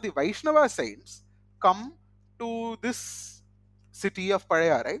 one of the Vaishnava saints, come to this city of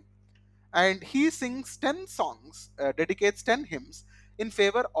Pazhayarai, and he sings 10 songs, dedicates 10 hymns in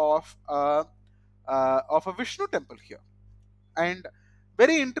favor of a Vishnu temple here. And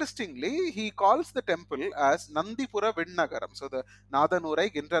very interestingly, he calls the temple as Nandipura Vinnagaram. So the Nadanoorai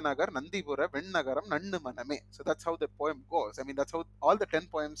Gindranagar Nandipura Vinnagaram Nannu Maname. So that's how the poem goes. I mean, that's how all the 10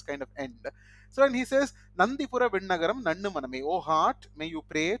 poems kind of end. So, and he says, Nandipura Vinnagaram Nannu Maname. Oh heart, may you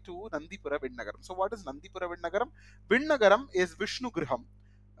pray to Nandipura Vinnagaram. So what is Nandipura Vinnagaram? Vinnagaram is Vishnu Griham.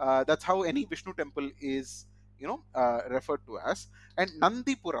 That's how any Vishnu temple is, referred to as. And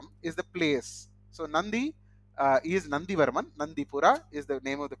Nandipuram is the place. So Nandi is Nandivarman. Nandipura is the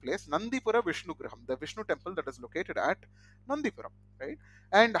name of the place. Nandipura Vishnu Graham, the Vishnu temple that is located at Nandipuram, right?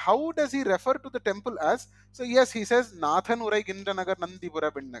 And how does he refer to the temple as? So yes, he says Nathan Urai Gindranagar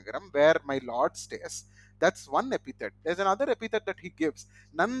Nandipura Vinnagaram, where my Lord stays. That's one epithet. There's another epithet that he gives.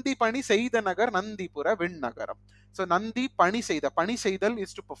 Nandi Pani Nagar Nandipura Vinnagaram. So Nandi Pani Seida. Pani Seidal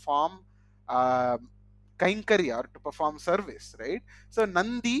is to perform kainkari, or to perform service, right? So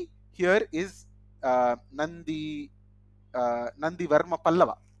Nandi here is Nandi Varma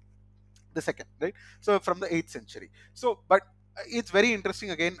Pallava, the second, right? So from the 8th century. So, but it's very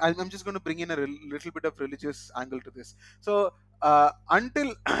interesting. Again, I'm just going to bring in a little bit of religious angle to this. So,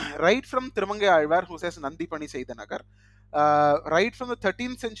 until right from Tirumangay Alvar, who says Nandi Pani Seidanagar, right from the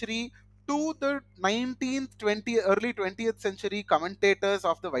 13th century to the 19th, 20th, early 20th century, commentators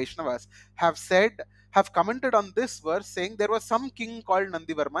of the Vaishnavas have commented on this verse, saying there was some king called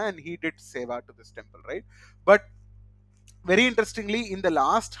Nandivarma and he did seva to this temple, right? But very interestingly, in the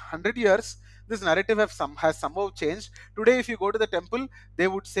last 100 years, this narrative has somehow changed. Today, if you go to the temple, they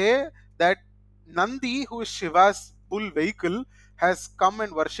would say that Nandi, who is Shiva's bull vehicle, has come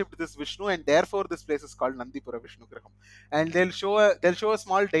and worshipped this Vishnu, and therefore this place is called Nandipura Vishnu Graham. And they'll show a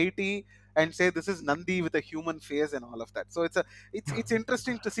small deity and say this is Nandi with a human face and all of that. So it's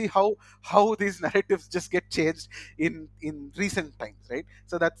interesting to see how these narratives just get changed in recent times, right?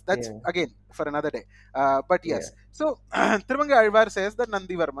 So that's Yeah, again for another day. But yeah, yes, so Tirumangay Alvar says that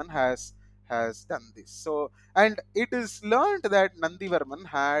Nandivarman has done this. So, and it is learned that Nandivarman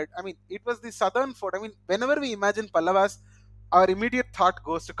had, I mean, it was the southern fort. I mean, whenever we imagine Pallavas, our immediate thought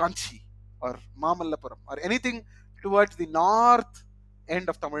goes to Kanchi or Mamallapuram or anything towards the north end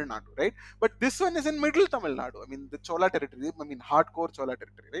of Tamil Nadu, right? But this one is in middle Tamil Nadu. I mean, the Chola territory, I mean, hardcore Chola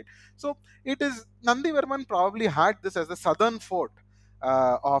territory, right? So it is, Nandivarman probably had this as the southern fort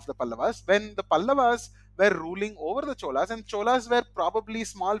of the Pallavas. When the Pallavas were ruling over the Cholas, and Cholas were probably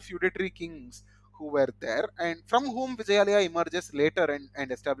small feudatory kings who were there, and from whom Vijayalaya emerges later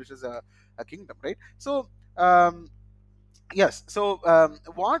and establishes a kingdom, right? So, yes. So,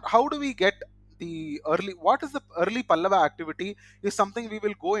 how do we get what is the early Pallava activity is something we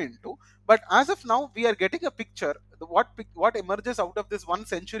will go into. But as of now, we are getting a picture. What emerges out of this 1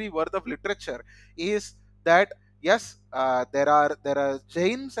 century worth of literature is that yes, there are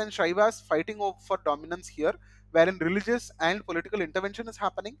Jains and Shaivas fighting for dominance here, wherein religious and political intervention is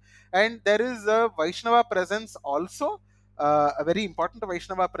happening, and there is a Vaishnava presence also, a very important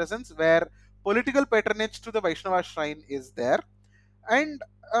Vaishnava presence where political patronage to the Vaishnava shrine is there, and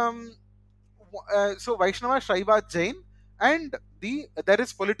um, so Vaishnava, Shaiva, Jain, and there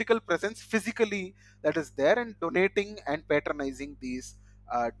is political presence physically that is there and donating and patronizing these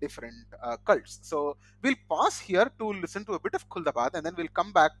different cults. So we'll pause here to listen to a bit of Khuldabad, and then we'll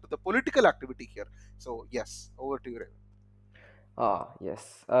come back to the political activity here. So yes, over to you, Ravi. Ah,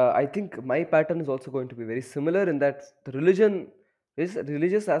 yes. I think my pattern is also going to be very similar in that the religion is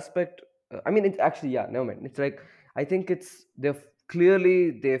religious aspect. I mean, it's actually, yeah, never mind. It's like I think it's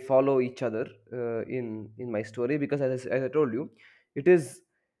clearly they follow each other in my story because as I told you, it is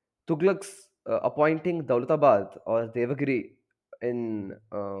Tughlaq's appointing Daulatabad or Devagiri in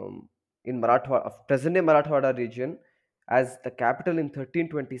Marathwada, present-day Marathwada region as the capital in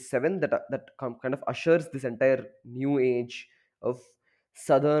 1327 that kind of ushers this entire new age of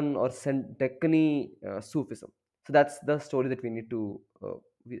southern or Deccani Sufism. So that's the story that we need to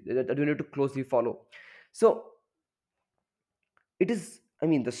that we need to closely follow. So it is, I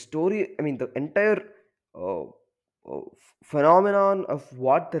mean, the story, I mean, the entire uh, phenomenon of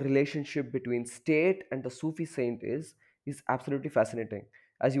what the relationship between state and the Sufi saint is absolutely fascinating,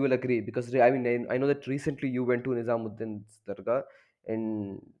 as you will agree, because I mean, I know that recently you went to Nizamuddin's dargah,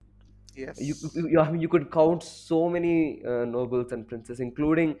 and Yes. I mean, you could count so many nobles and princes,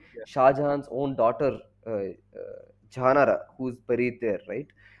 including Yeah. Shah Jahan's own daughter, Jahanara, who's buried there, right?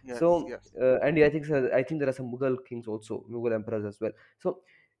 Yes. So, Yes. and yeah, I think there are some Mughal kings also, Mughal emperors as well. So,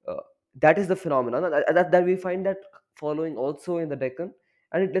 uh, that is the phenomenon that we find that following also in the Deccan.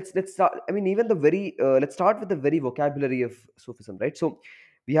 And let's start. I mean, even the very let's start with the very vocabulary of Sufism, right? So,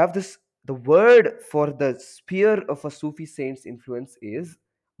 we have this. The word for the sphere of a Sufi saint's influence is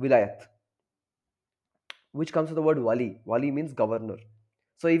vilayat, which comes from the word wali. Wali means governor.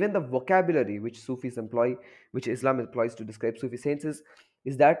 So even the vocabulary which Sufis employ, which Islam employs to describe Sufi saints is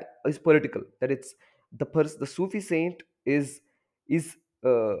political. That it's the Sufi saint is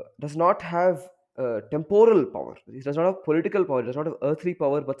does not have temporal power. It does not have political power. It does not have earthly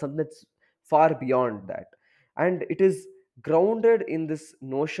power, but something that's far beyond that. And it is grounded in this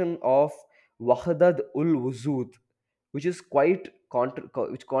notion of wahadad ul wuzud, which is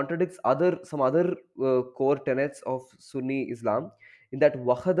which contradicts other some other core tenets of Sunni Islam, in that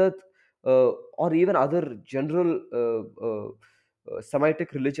wahadat or even other general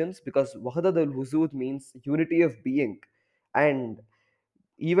Semitic religions, because wahadat al-wujud means unity of being. And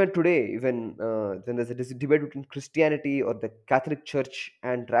even today, when there's a debate between Christianity or the Catholic Church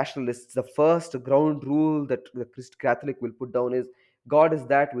and rationalists, the first ground rule that the Catholic will put down is God is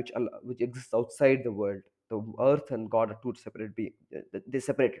that which exists outside the world. The earth and God are two separate beings. They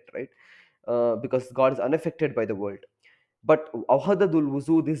separate it, right? Because God is unaffected by the world. But Awhadadul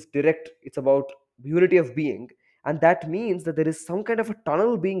Wuzud is direct. It's about unity of being, and that means that there is some kind of a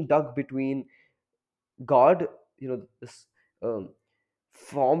tunnel being dug between God, this um,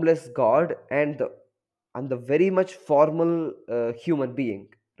 formless God, and the very much formal human being,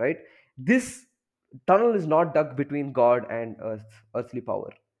 right? This tunnel is not dug between God and earthly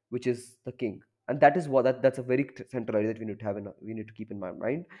power, which is the king, and that is that's a very central idea that we need to keep in my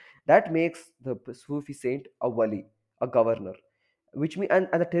mind. That makes the Sufi saint a wali, a governor, which mean and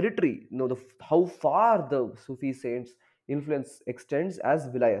the territory, how far the Sufi saints influence extends as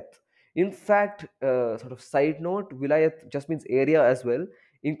vilayat. In fact, sort of side note, vilayat just means area as well.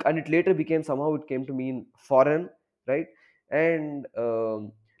 And it later became, somehow it came to mean foreign, right? And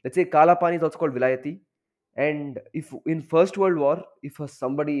let's say Kalapani is also called vilayati. And if in First World War, if a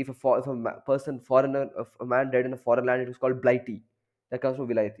person foreigner, if a man died in a foreign land, it was called blighty. That comes from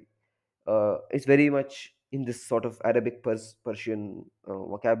vilayati. It's very much in this sort of Arabic Persian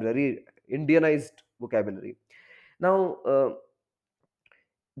vocabulary, Indianized vocabulary. Now,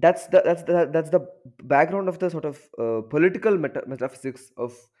 that's the background of the sort of political metaphysics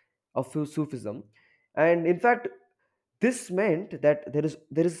of Sufism. And in fact, this meant that there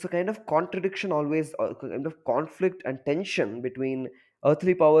is a kind of contradiction always, a kind of conflict and tension between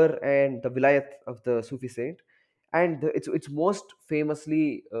earthly power and the vilayat of the Sufi saint. And it's most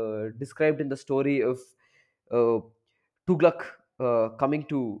famously described in the story of uh, Tughlaq coming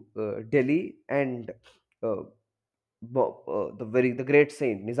to Delhi, and uh, the great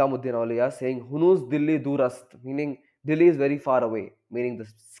saint Nizamuddin Auliya saying, "Hunuz Dilli Durast," meaning Delhi is very far away, meaning the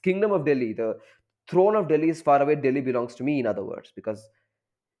kingdom of Delhi, the throne of Delhi is far away. Delhi belongs to me, in other words, because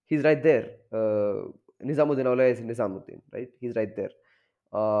he's right there. Nizamuddin Auliya is Nizamuddin, right? He's right there,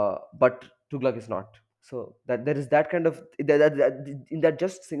 but Tughlaq is not. So that there is that kind of in that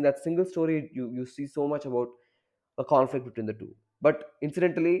that single story, you see so much about a conflict between the two. But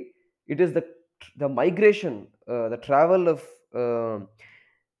incidentally, it is the migration, the travel of uh,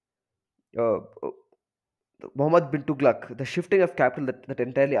 uh, Muhammad bin Tughlaq, the shifting of capital that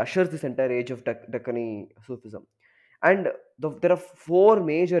entirely ushers this entire age of Deccani Sufism. And there are four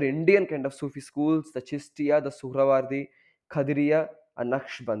major Indian kind of Sufi schools: the Chistiya, the Suhrawardi, Qadiriya. a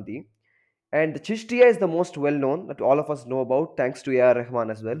Naqshbandi. And the Chishtiya is the most well known that all of us know about, thanks to A.R.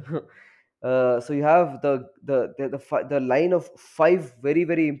 Rahman as well. So you have the line of five very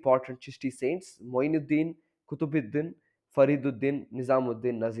very important Chishti saints: Moinuddin, Kutubuddin, Fariduddin,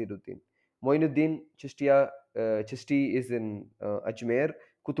 Nizamuddin, Naziruddin. Moinuddin Chishtiya, Chishti is in Ajmer.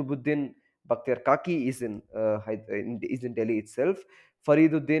 Kutubuddin Bakhtiar Kaki is is in Delhi itself.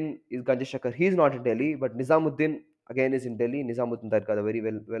 Fariduddin is Ganja Shakar. He is not in Delhi, but Nizamuddin again is in Delhi. Nizamuddin Dargah, the very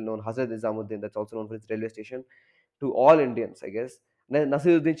well known Hazrat Nizamuddin, that's also known for its railway station to all Indians, I guess.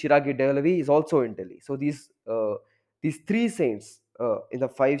 Nasiruddin Chiragi Dehlavi is also in Delhi. So these three saints in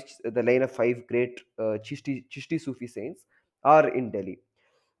the line of five great Chishti Sufi saints are in Delhi.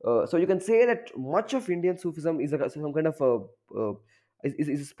 So you can say that much of Indian Sufism is some kind of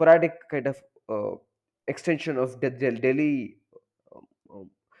is a sporadic kind of uh, extension of Delhi um,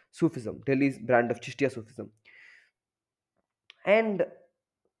 Sufism, Delhi's brand of Chishtiya Sufism. And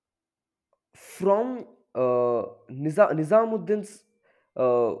from Nizamuddin's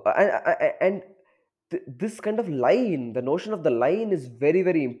and this kind of line, the notion of the line is very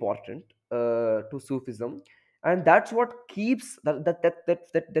very important to Sufism, and that's what keeps that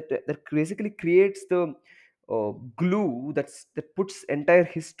basically creates the glue that puts entire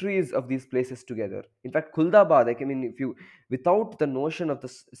histories of these places together. In fact, Khuldabad, like, I mean, if you without the notion of the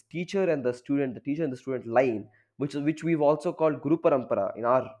teacher and the student, the teacher and the student line, which we've also called Guru Parampara in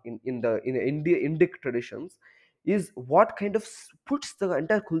our in India Indic traditions, is what kind of puts the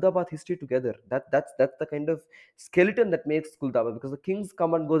entire Khuldabad history together. That's the kind of skeleton that makes Khuldabad, because the kings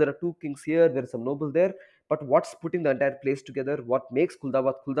come and go. There are two kings here, there is some noble there, but what's putting the entire place together? What makes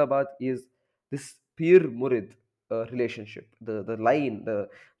Khuldabad is this peer murid relationship, the line, the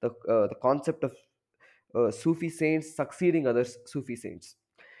concept of Sufi saints succeeding other Sufi saints.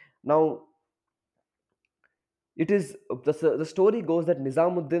 Now, the story goes that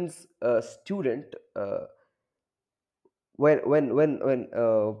Nizamuddin's student, when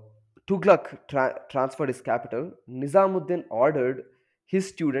Tughlaq transferred his capital, Nizamuddin ordered his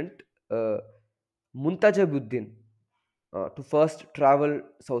student Muntajabuddin to first travel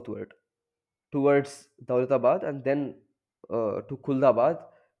southward towards Daulatabad and then to Khuldabad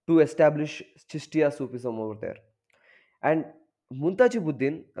to establish Chishtiya Sufism over there. And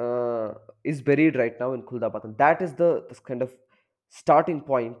Muntajibuddin is buried right now in Khuldabad, and that is the kind of starting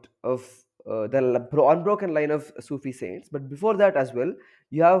point of unbroken line of Sufi saints. But before that as well,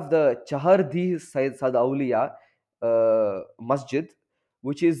 you have the Chahardi Sad Auliya Masjid,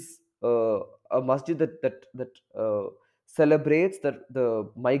 which is a masjid that celebrates the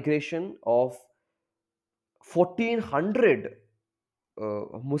migration of 1400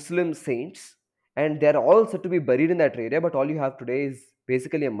 Muslim saints, and they're all said to be buried in that area. But all you have today is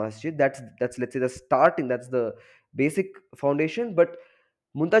basically a masjid. That's let's say the starting. That's the basic foundation. But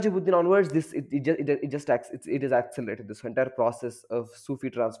Muntajibuddin onwards, it just it is accelerated this entire process of Sufi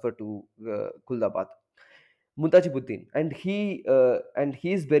transfer to Kuldabad. Muntajibuddin, and he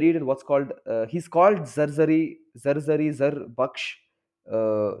is buried in what's called he's called Zarzari Zar Baksh,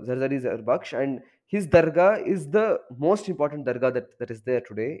 Zarzari Zar Baksh, and his dargah is the most important dargah that is there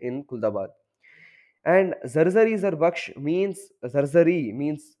today in Kuldabad. And Zarzari Zar Baksh means Zarzari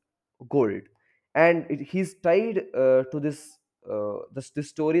means gold, and he's tied to this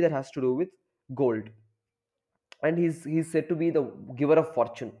story that has to do with gold, and he's said to be the giver of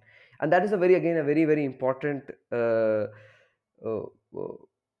fortune, and that is a very again a very very important uh, uh,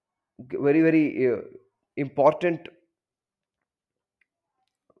 very very important.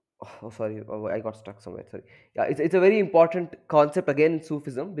 Oh, sorry, I got stuck somewhere. Sorry. Yeah, it's a very important concept again in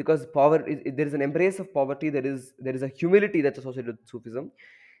Sufism, because there is an embrace of poverty. There is a humility that's associated with Sufism,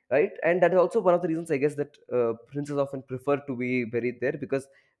 right? And that is also one of the reasons, I guess, that princes often prefer to be buried there, because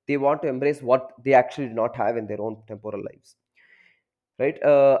they want to embrace what they actually do not have in their own temporal lives, right?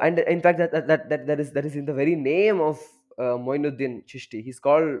 And in fact, that is in the very name of Moinuddin Chishti. He's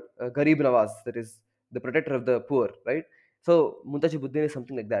called Garib Nawaz, that is the protector of the poor, right? So Muntajibuddin is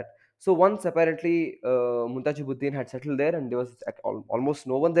something like that. So once apparently Muntajibuddin had settled there, and there was almost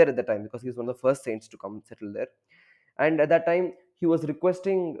no one there at the time, because he was one of the first saints to come settle there. And at that time, he was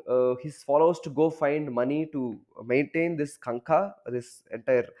requesting his followers to go find money to maintain this kanka, this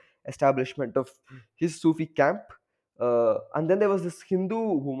entire establishment of his Sufi camp. And then there was this Hindu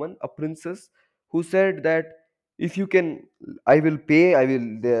woman, a princess, who said that if you can, I will pay.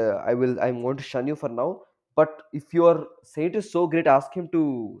 I'm going to shun you for now. But if your saint is so great, ask him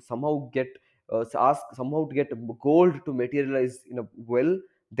to somehow get ask somehow to get gold to materialize in a well.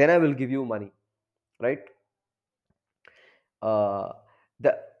 Then I will give you money, right? Uh,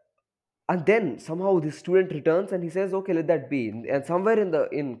 the And then somehow the student returns and he says, okay, let that be. And somewhere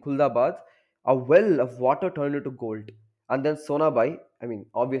in Khuldabad, a well of water turned into gold. And then Sonabai, I mean,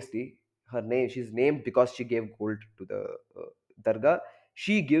 obviously her name, she's named because she gave gold to the dargah.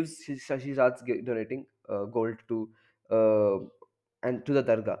 She starts donating gold to uh, and to the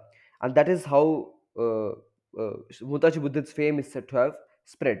dargah. And that is how Mutajibuddin's fame is said to have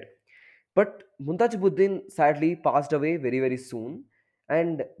spread. But Muntajibuddin sadly passed away very, very soon.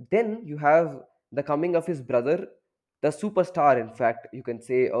 And then you have the coming of his brother, the superstar, in fact, you can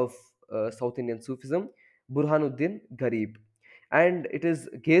say, of South Indian Sufism, Burhanuddin Garib. And it is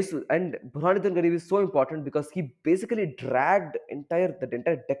Gesu, and Burhanuddin Garib is so important because he basically dragged the entire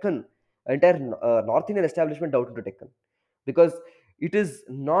Deccan, entire North Indian establishment out into Deccan, because it is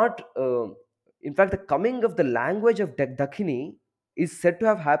not. In fact, the coming of the language of Dakhini is said to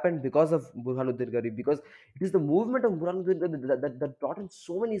have happened because of Burhanuddin Garib, because it is the movement of Burhanuddin Garib that brought in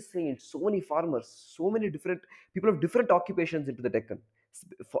so many saints, so many farmers, so many different people of different occupations into the Deccan.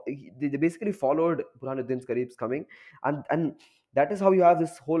 They basically followed Burhanuddin Garib's coming, and that is how you have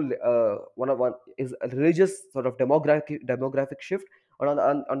this whole one is a religious sort of demographic shift. And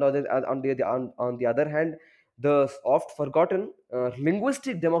on the other hand, the oft forgotten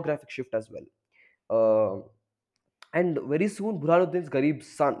linguistic demographic shift as well. Uh, and very soon, Burhanuddin Garib's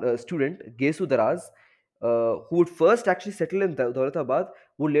student, Gesu Daraz, who would first actually settle in Daulatabad,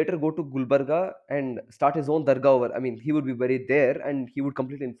 would later go to Gulbarga and start his own dargah over. I mean, he would be buried there and he would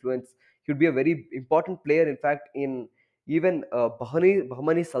completely influence. He would be a very important player, in fact, in even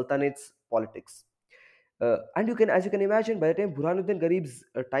Bahmani Sultanate's politics. And as you can imagine, by the time Burhanuddin Garib's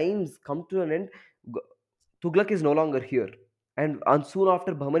times come to an end, G- Tughlaq is no longer here. And soon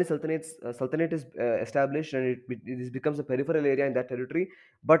after, Bahmani Sultanate is established, and it becomes a peripheral area in that territory.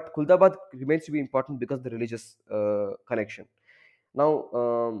 But Khuldabad remains to be important because of the religious connection.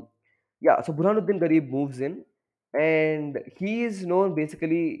 Now, yeah, so Burhanuddin Garib moves in, and he is known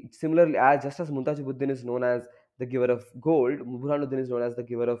basically similarly as just as Muntajibuddin is known as the giver of gold, Burhanuddin is known as the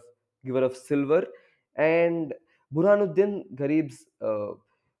giver of silver, and Burhanuddin Garib's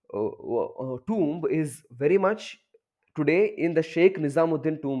tomb is very much today in the Sheikh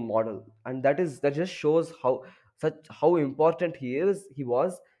Nizamuddin tomb model, and that just shows how important he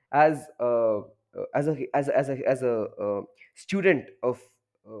was as a student of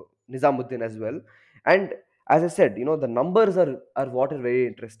Nizamuddin as well. And as I said, the numbers are what are very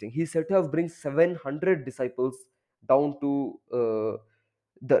interesting. He's said to have bring 700 disciples down to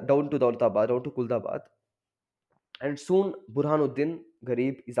down to Daulatabad, down to Kuldabad, and soon Burhanuddin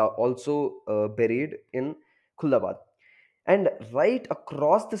Garib is also buried in Khuldabad. And right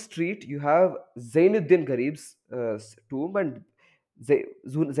across the street, you have Zainuddin Garib's tomb, and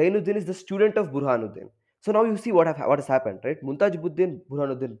Zainuddin is the student of Burhanuddin. So now you see what has happened, right? Muntajibuddin,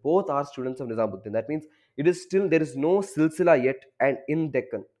 Burhanuddin, both are students of Nizamuddin. That means there is no silsila yet, and in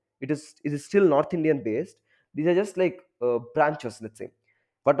Deccan, it is still North Indian based. These are just like branches, let's say.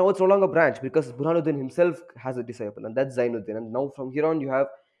 But now it's no longer branch because Burhanuddin himself has a disciple, and that's Zainuddin. And now from here on, you have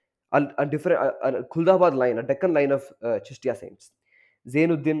a different a Khuldabad line, a Deccan line of Chishtiya saints.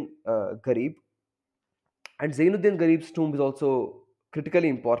 Zainuddin Garib, and Zainuddin Garib's tomb is also critically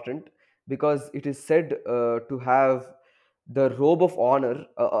important because it is said to have the robe of honor,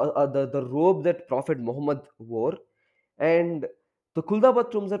 the robe that Prophet Muhammad wore. And the Kuldabad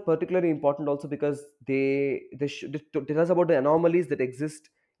tombs are particularly important also because they tell us about the anomalies that exist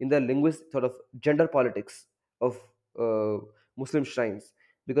in the linguist sort of gender politics of uh, Muslim shrines.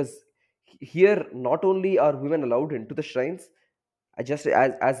 Because here, not only are women allowed into the shrines, just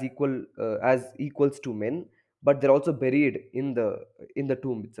as equal as equals to men, but they're also buried in the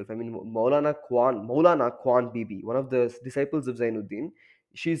tomb itself. I mean, Maulana Kwan Bibi, one of the disciples of Zainuddin,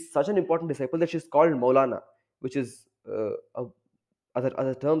 she's such an important disciple that she's called Maulana, which is a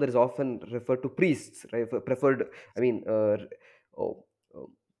other term that is often referred to priests, right? Preferred, I mean, oh, oh,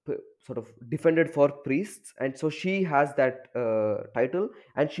 sort of defended for priests, and so she has that title,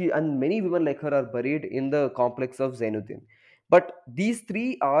 and many women like her are buried in the complex of Zainuddin. But these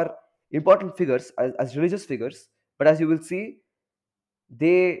three are important figures as religious figures. But as you will see,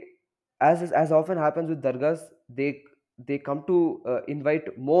 they, as often happens with dargahs, they come to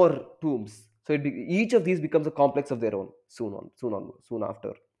invite more tombs. So each of these becomes a complex of their own soon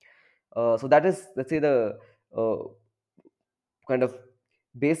after. So that is, let's say, the uh, kind of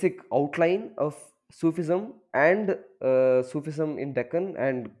basic outline of Sufism and Sufism in Deccan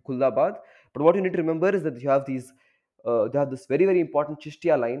and Kuldabad. But what you need to remember is that they have this very, very important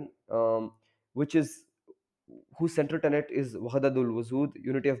Chishtiya line, which is whose central tenet is Wahdatul Wujud,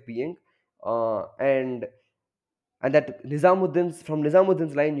 unity of being, and And that Nizamuddin's from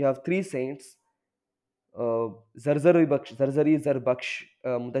Nizamuddin's line, you have three saints: uh, Zarzari Zarbaksh,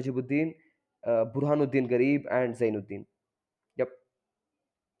 Mutajibuddin, Burhanuddin Garib, and Zainuddin. Yep.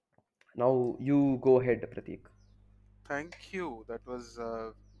 Now you go ahead, Pratik. Thank you. That was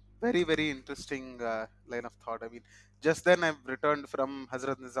a very, very interesting line of thought. I mean, just then I've returned from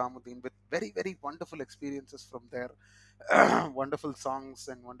Hazrat Nizamuddin with very, very wonderful experiences from there. Wonderful songs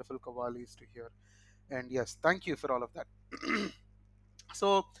and wonderful qawwalis to hear. And yes, thank you for all of that.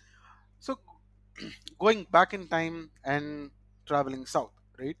 so, so going back in time and traveling south,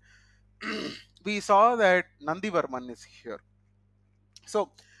 right? We saw that Nandivarman is here.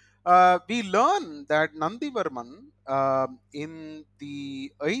 So we learn that Nandivarman in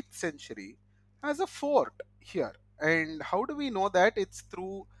the 8th century has a fort here. And how do we know that? It's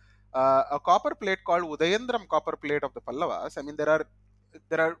through a copper plate called Udayandram copper plate of the Pallavas. I mean,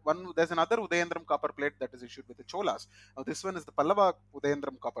 there's another Udayandram copper plate that is issued with the Cholas. Now, this one is the Pallava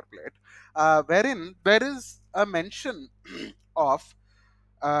Udayandram copper plate, wherein there is a mention of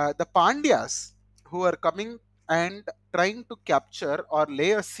the Pandyas who are coming and trying to capture or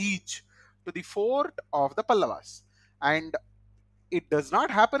lay a siege to the fort of the Pallavas. And it does not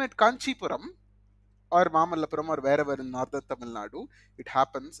happen at Kanchipuram or Mamallapuram or wherever in northern Tamil Nadu. It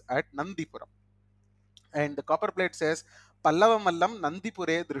happens at Nandipuram. And the copper plate says, Pallava Mallam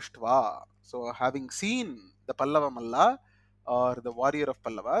Nandipure Drishtva. So, having seen the Pallava Malla or the warrior of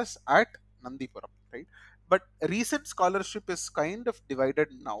Pallavas at Nandipuram, right? But recent scholarship is kind of divided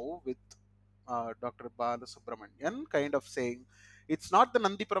now with Dr. Bala Subramanian, kind of saying it's not the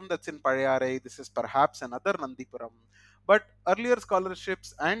Nandipuram that's in Pazhayarai, this is perhaps another Nandipuram. But earlier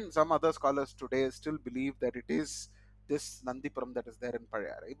scholarships and some other scholars today still believe that it is this Nandipuram that is there in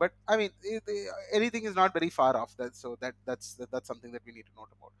Pazhayarai. But I mean, anything is not very far off that, so that's something that we need to note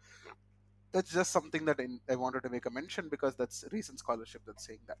about. That's just something that I wanted to make a mention because that's recent scholarship that's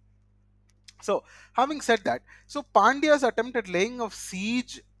saying that. So, having said that, so Pandya's attempted laying of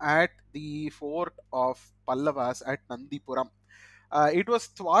siege at the fort of Pallavas at Nandipuram. It was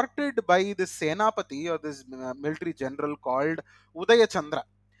thwarted by this Senapati or this military general called Udaya Chandra,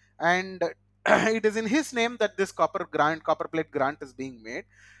 and it is in his name that this copper plate grant is being made.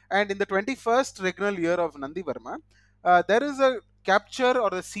 And in the 21st regnal year of Nandivarma, there is a capture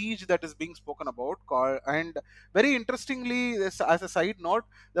or a siege that is being spoken about. And very interestingly, as a side note,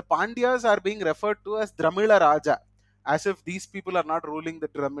 the Pandyas are being referred to as Dramila Raja, as if these people are not ruling the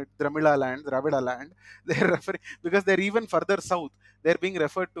Dramila land, Dravida land. They're referring because they're even further south. They're being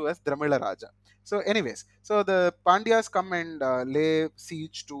referred to as Dramila Raja. So, anyways, so the Pandyas come and lay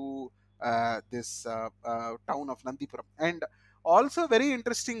siege to this town of Nandipuram. And also, very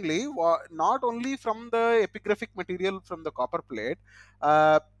interestingly, not only from the epigraphic material from the copper plate,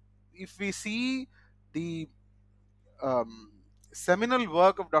 uh, if we see the um, seminal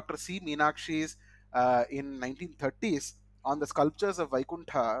work of Dr. C. Meenakshi's in 1930s on the sculptures of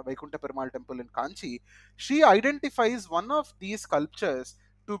Vaikuntha Perumal Temple in Kanchi, she identifies one of these sculptures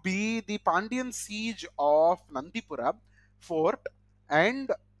to be the Pandyan siege of Nandipura fort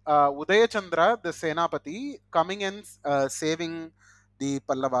and Udayachandra, the Senapati, coming and saving the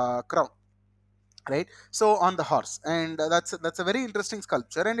Pallava crown, right? So on the horse, and that's a very interesting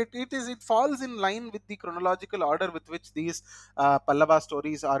sculpture, and it falls in line with the chronological order with which these Pallava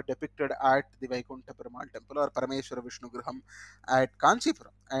stories are depicted at the Vaikuntha Perumal temple or Parameshwara Vishnu Graham at Kanchipuram.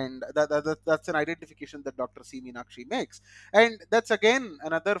 And that's an identification that Dr. C. Meenakshi makes, and that's again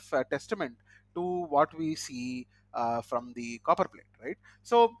another testament to what we see from the copper plate, right?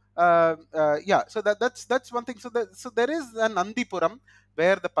 So yeah, so that's one thing. So there is an Nandipuram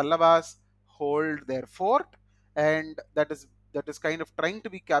where the Pallavas hold their fort, and that is kind of trying to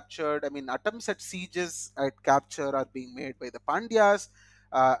be captured. I mean, attempts at sieges at capture are being made by the Pandyas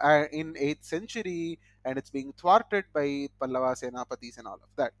in 8th century, and it's being thwarted by Pallava Senapatis and all of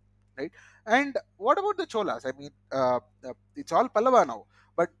that, right? And what about the Cholas? I mean, it's all Pallava now,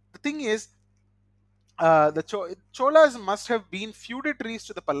 but the thing is, the Cholas must have been feudatories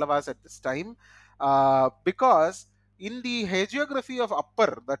to the Pallavas at this time, because in the hagiography of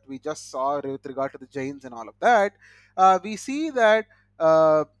Upper that we just saw with regard to the Jains and all of that, we see that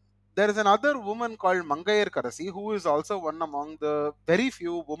uh, there is another woman called Mangayar Karasi, who is also one among the very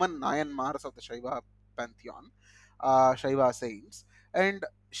few woman Nayanmars of the Shaiva pantheon, Shaiva saints, and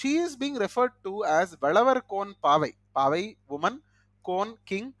she is being referred to as Valavar Kon Pavai. Pavai, woman, Kon,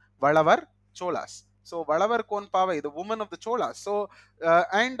 king, Valavar, Cholas. So Valavar Konpavai, the woman of the Cholas. So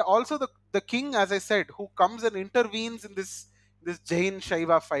and also the king, as I said, who comes and intervenes in this Jain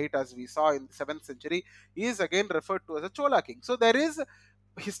Shaiva fight, as we saw in the 7th century, is again referred to as a Chola king. So there is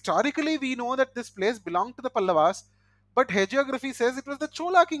historically we know that this place belonged to the Pallavas, but hagiography says it was the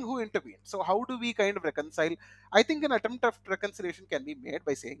Chola king who intervened. So how do we kind of reconcile? I think an attempt of reconciliation can be made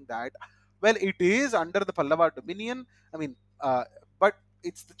by saying that, well, it is under the Pallava dominion. I mean, but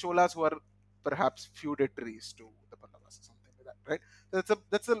it's the Cholas who are perhaps feudatories to the Pallavas or something like that, right?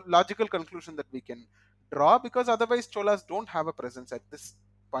 That's a logical conclusion that we can draw, because otherwise Cholas don't have a presence at this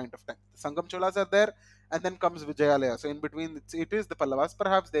point of time. The Sangam Cholas are there, and then comes Vijayalaya. So in between, it is the Pallavas.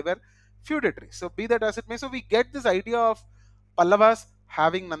 Perhaps they were feudatory. So be that as it may, so we get this idea of Pallavas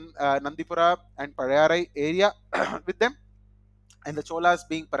having Nandipura and Pazhayarai area with them, and the Cholas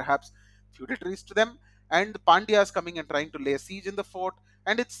being perhaps feudatories to them, and the Pandyas coming and trying to lay siege in the fort,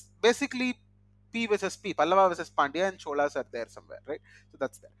 and it's basically P versus P, Pallava versus Pandya, and Cholas are there somewhere, right? So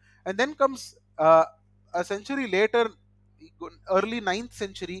that's there. And then comes a century later, early ninth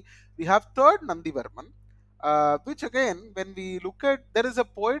century, we have third Nandivarman, which again, when we look at, there is a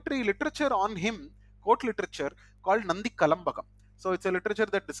poetry literature on him, court literature called Nandi Kalambakam. So it's a literature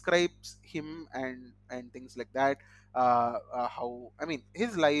that describes him and things like that. How, I mean,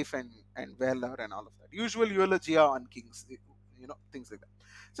 his life and valor and all of that. Usual eulogia on kings, things like that.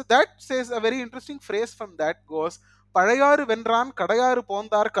 So that says a very interesting phrase from that goes, "Padayaru vendran kadayaru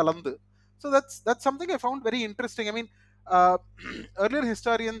pondar kalandu." So that's something I found very interesting. I mean, uh, earlier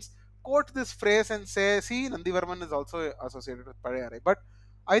historians quote this phrase and say, "See, Nandivarman is also associated with Padayarai." But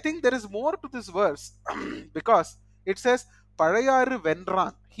I think there is more to this verse because it says Padayaru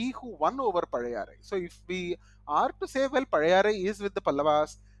vendran, he who won over Padayarai. So if we are to say, well, Padayarai is with the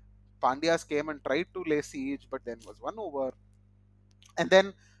Pallavas, Pandyas came and tried to lay siege, but then was won over. And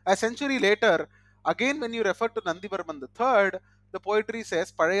then a century later, again, when you refer to Nandivarman III, the poetry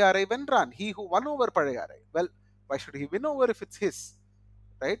says, Padayarai vendran, he who won over Padayarai. Well, why should he win over if it's his?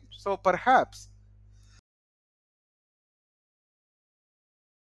 Right? So perhaps,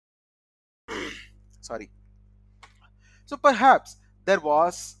 sorry. So perhaps there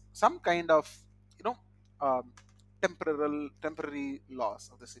was some kind of, you know, um, temporary loss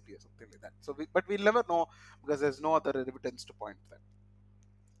of the city or something like that. So, but we'll never know because there's no other evidence to point that.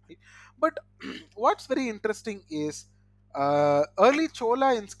 Right? But what's very interesting is early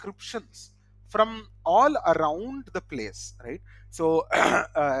Chola inscriptions from all around the place, right? So,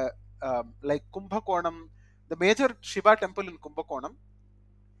 like Kumbhakonam, the major Shiva temple in Kumbhakonam,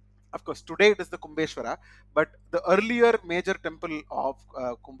 of course, today it is the Kumbeshwara, but the earlier major temple of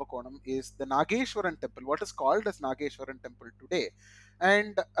Kumbhakonam is the Nageshwaran temple, what is called as Nageshwaran temple today.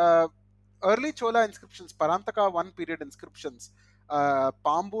 And early Chola inscriptions, Parantaka one period inscriptions,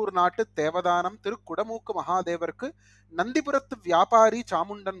 Pambur Natu Tevadanam Thiru Kudamukka Mahadevarku Nandipurathu Vyapari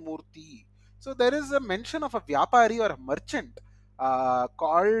Chamundan Murti. So there is a mention of a Vyapari or a merchant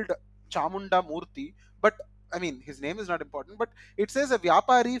called Chamunda Murti, but I mean his name is not important, but it says a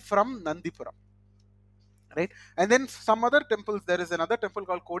Vyapari from Nandipuram, right? And then some other temples, there is another temple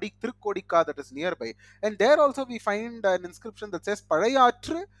called Thirukkodika that is nearby, and there also we find an inscription that says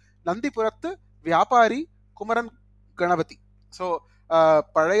Padayatru Nandipurathu Vyapari Kumaran Ganapati. So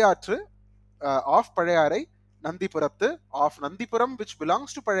Padayatru of Padayarai, Nandipurathu of Nandipuram, which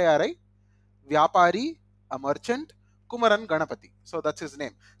belongs to Padayarai, Vyapari, a merchant, Kumaran Ganapati. So that's his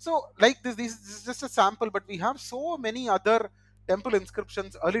name. So, like this is just a sample, but we have so many other temple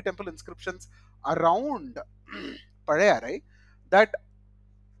inscriptions, early temple inscriptions around Padayarai that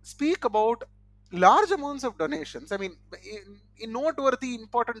speak about large amounts of donations. I mean, in noteworthy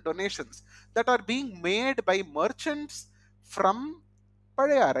important donations that are being made by merchants from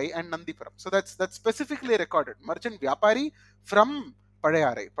Padayarai and Nandipuram. So that's specifically recorded. Merchant Vyapari from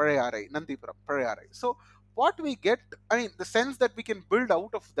Padayarai, Nandipuram, Padayarai. So what we get, I mean, the sense that we can build out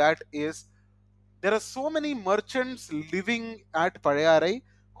of that is there are so many merchants living at Padayarai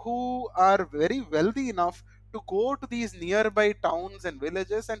who are very wealthy enough to go to these nearby towns and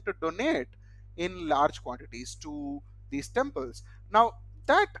villages and to donate in large quantities to these temples. Now,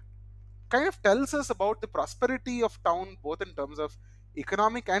 that kind of tells us about the prosperity of town both in terms of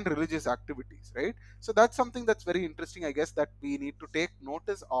economic and religious activities, right? So that's something that's very interesting, I guess, that we need to take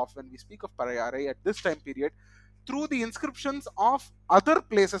notice of when we speak of Parayarai at this time period through the inscriptions of other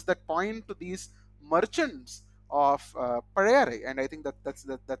places that point to these merchants of Parayarai, and I think that's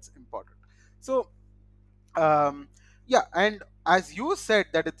important. So yeah, and as you said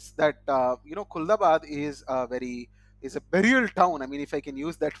that it's that Khuldabad is a very is a burial town. I mean, if I can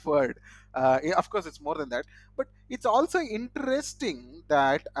use that word, of course it's more than that, but it's also interesting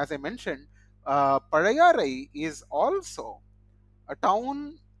that, as I mentioned, Padayarai is also a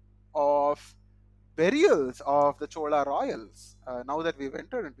town of burials of the Chola royals. Now that we've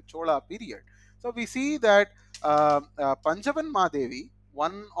entered into Chola period, so we see that Panjavan Madevi.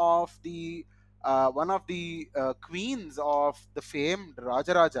 one of the queens of the famed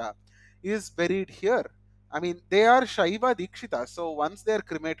Rajaraja is buried here. I mean, they are Shaiva Dikshita. So once they are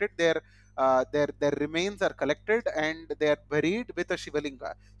cremated, their remains are collected and they are buried with a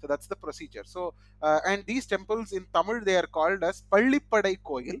Shivalinga. So that's the procedure. So and these temples in Tamil they are called as Pallippadai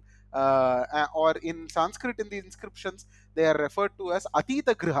Koil, or in Sanskrit in the inscriptions they are referred to as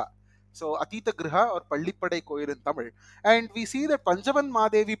Atita Griha. So Atita Griha or Pallippadai Koil in Tamil, and we see that Panchavan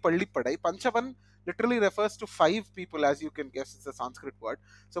Madevi Pallippadai. Panchavan literally refers to five people, as you can guess, it's a Sanskrit word.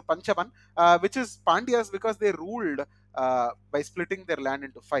 So Panchavan, which is Pandyas because they ruled by splitting their land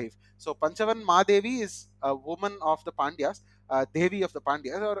into five. So Panchavan Madevi is a woman of the Pandyas, Devi of the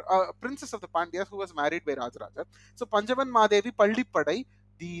Pandyas, or princess of the Pandyas who was married by Rajaraja. So Panchavan Madevi Pallippadai,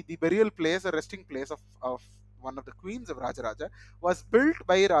 the burial place, a resting place of one of the queens of Rajaraja, was built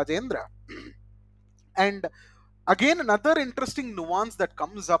by Rajendra. And again, another interesting nuance that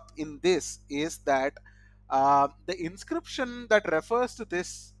comes up in this is that the inscription that refers to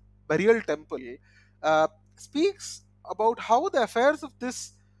this burial temple uh, speaks about how the affairs of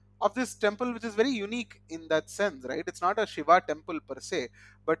this temple, which is very unique in that sense, right? It's not a Shiva temple per se,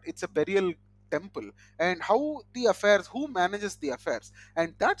 but it's a burial temple, and how the affairs, who manages the affairs,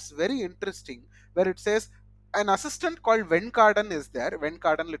 and that's very interesting. Where it says an assistant called Venkadan is there.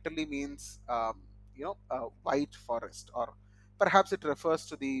 Venkadan literally means white forest, or perhaps it refers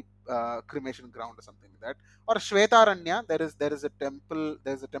to the cremation ground or something like that. Or Shvetaranya, there's a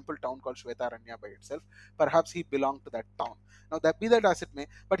temple town called Shvetaranya by itself. Perhaps he belonged to that town. Now that be that as it may,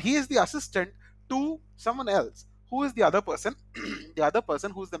 but he is the assistant to someone else. Who is the other person? The other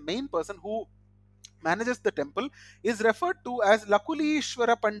person, who's the main person who manages the temple, is referred to as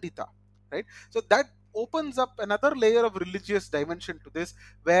Lakulishwara Pandita, right? So that opens up another layer of religious dimension to this,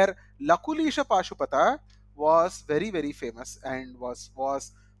 where Lakulisha Pashupata was very very famous and was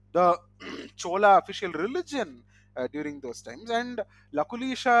the Chola official religion during those times. And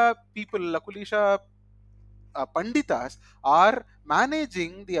Lakulisha Panditas are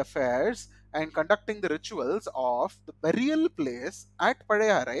managing the affairs and conducting the rituals of the burial place at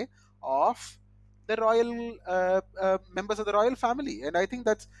Pazhayarai of the royal members of the royal family. And I think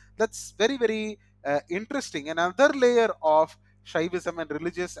that's very very interesting. Another layer of Shaivism and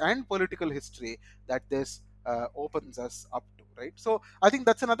religious and political history that this opens us up to, right? So I think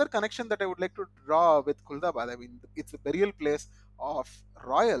that's another connection that I would like to draw with Khuldabad. I mean, it's the burial place of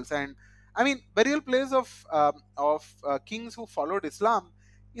royals, and I mean, burial place of kings who followed Islam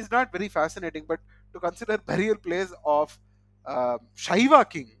is not very fascinating, but to consider burial place of Shaiva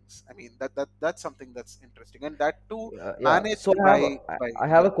kings, I mean that's something that's interesting, and that too Yeah. So managed by I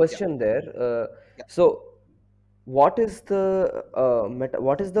have a yeah question there. yeah So what is the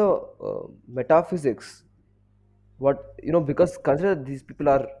metaphysics? What, because consider these people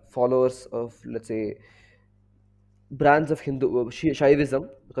are followers of, let's say, brands of Shaivism,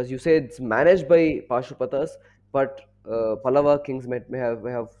 because you say it's managed by Pashupatas, but Pallava kings may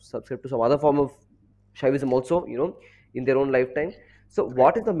have subscribed to some other form of Shaivism also, in their own lifetime. So, right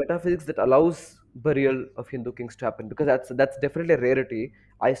what is the metaphysics that allows burial of Hindu kings to happen? Because that's definitely a rarity,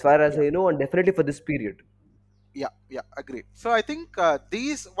 as far as yeah I know, and definitely for this period. yeah agreed. So I think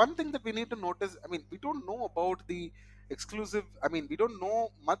these one thing that we need to notice, I mean, we don't know about the exclusive, I mean, we don't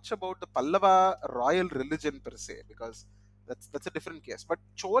know much about the Pallava royal religion per se, because that's a different case. But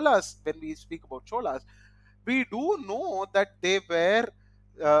Cholas, when we speak about Cholas, we do know that they were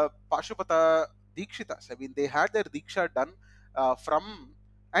Pashupata Dikshitas. I mean, they had their Diksha done from,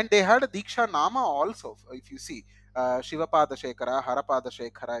 and they had a Diksha Nama also, if you see. Shivapada Shekhara, Harapada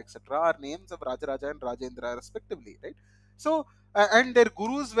Shekhara, etc., are names of Rajaraja and Rajendra, respectively, right? So, and their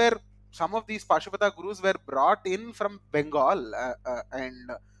gurus were, some of these Pashupata gurus were brought in from Bengal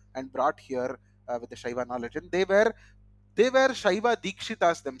and brought here with the Shaiva knowledge, and they were Shaiva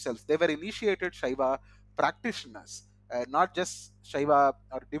Dikshitas themselves. They were initiated Shaiva practitioners, not just Shaiva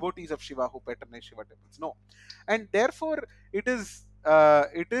or devotees of Shiva who patronize Shiva temples. No, and therefore it is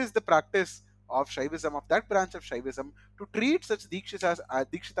the practice of Shaivism, of that branch of Shaivism, to treat such Dikshitas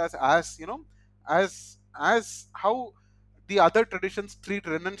as as how the other traditions treat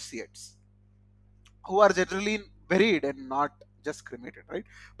renunciates, who are generally buried and not just cremated, right?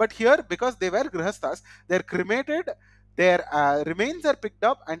 But here, because they were grihasthas, they're cremated, their remains are picked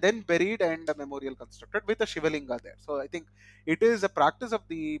up and then buried, and a memorial constructed with a Shivalinga there. So I think it is a practice of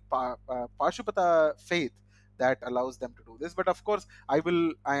the Pashupata faith that allows them to do this. But of course,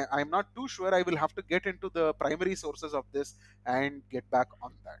 I'm not too sure. I will have to get into the primary sources of this and get back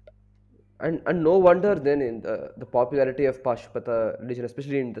on that. And no wonder then in the popularity of Pashupata religion,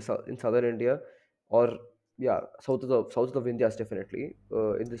 especially in southern India, or yeah, south of India is definitely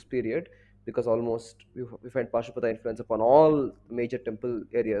in this period, because almost we find Pashupata influence upon all major temple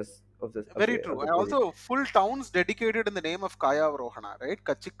areas Very of true. the And period. also full towns dedicated in the name of Kaya Varohana, right?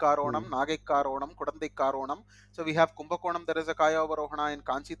 Hmm. Kachikkaronam, Nagekkaronam, Kodandekkaronam. So we have Kumbakonam, there is a Kaya Varohana. In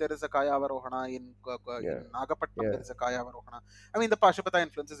Kanchi, there is a Kaya Varohana. Yeah, In Nagapatnam, yeah, there is a Kaya Varohana. I mean, the Pashupata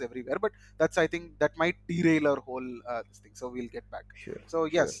influence is everywhere, but that's, I think, that might derail our whole this thing. So we'll get back. sure, So, sure.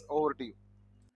 yes, over to you.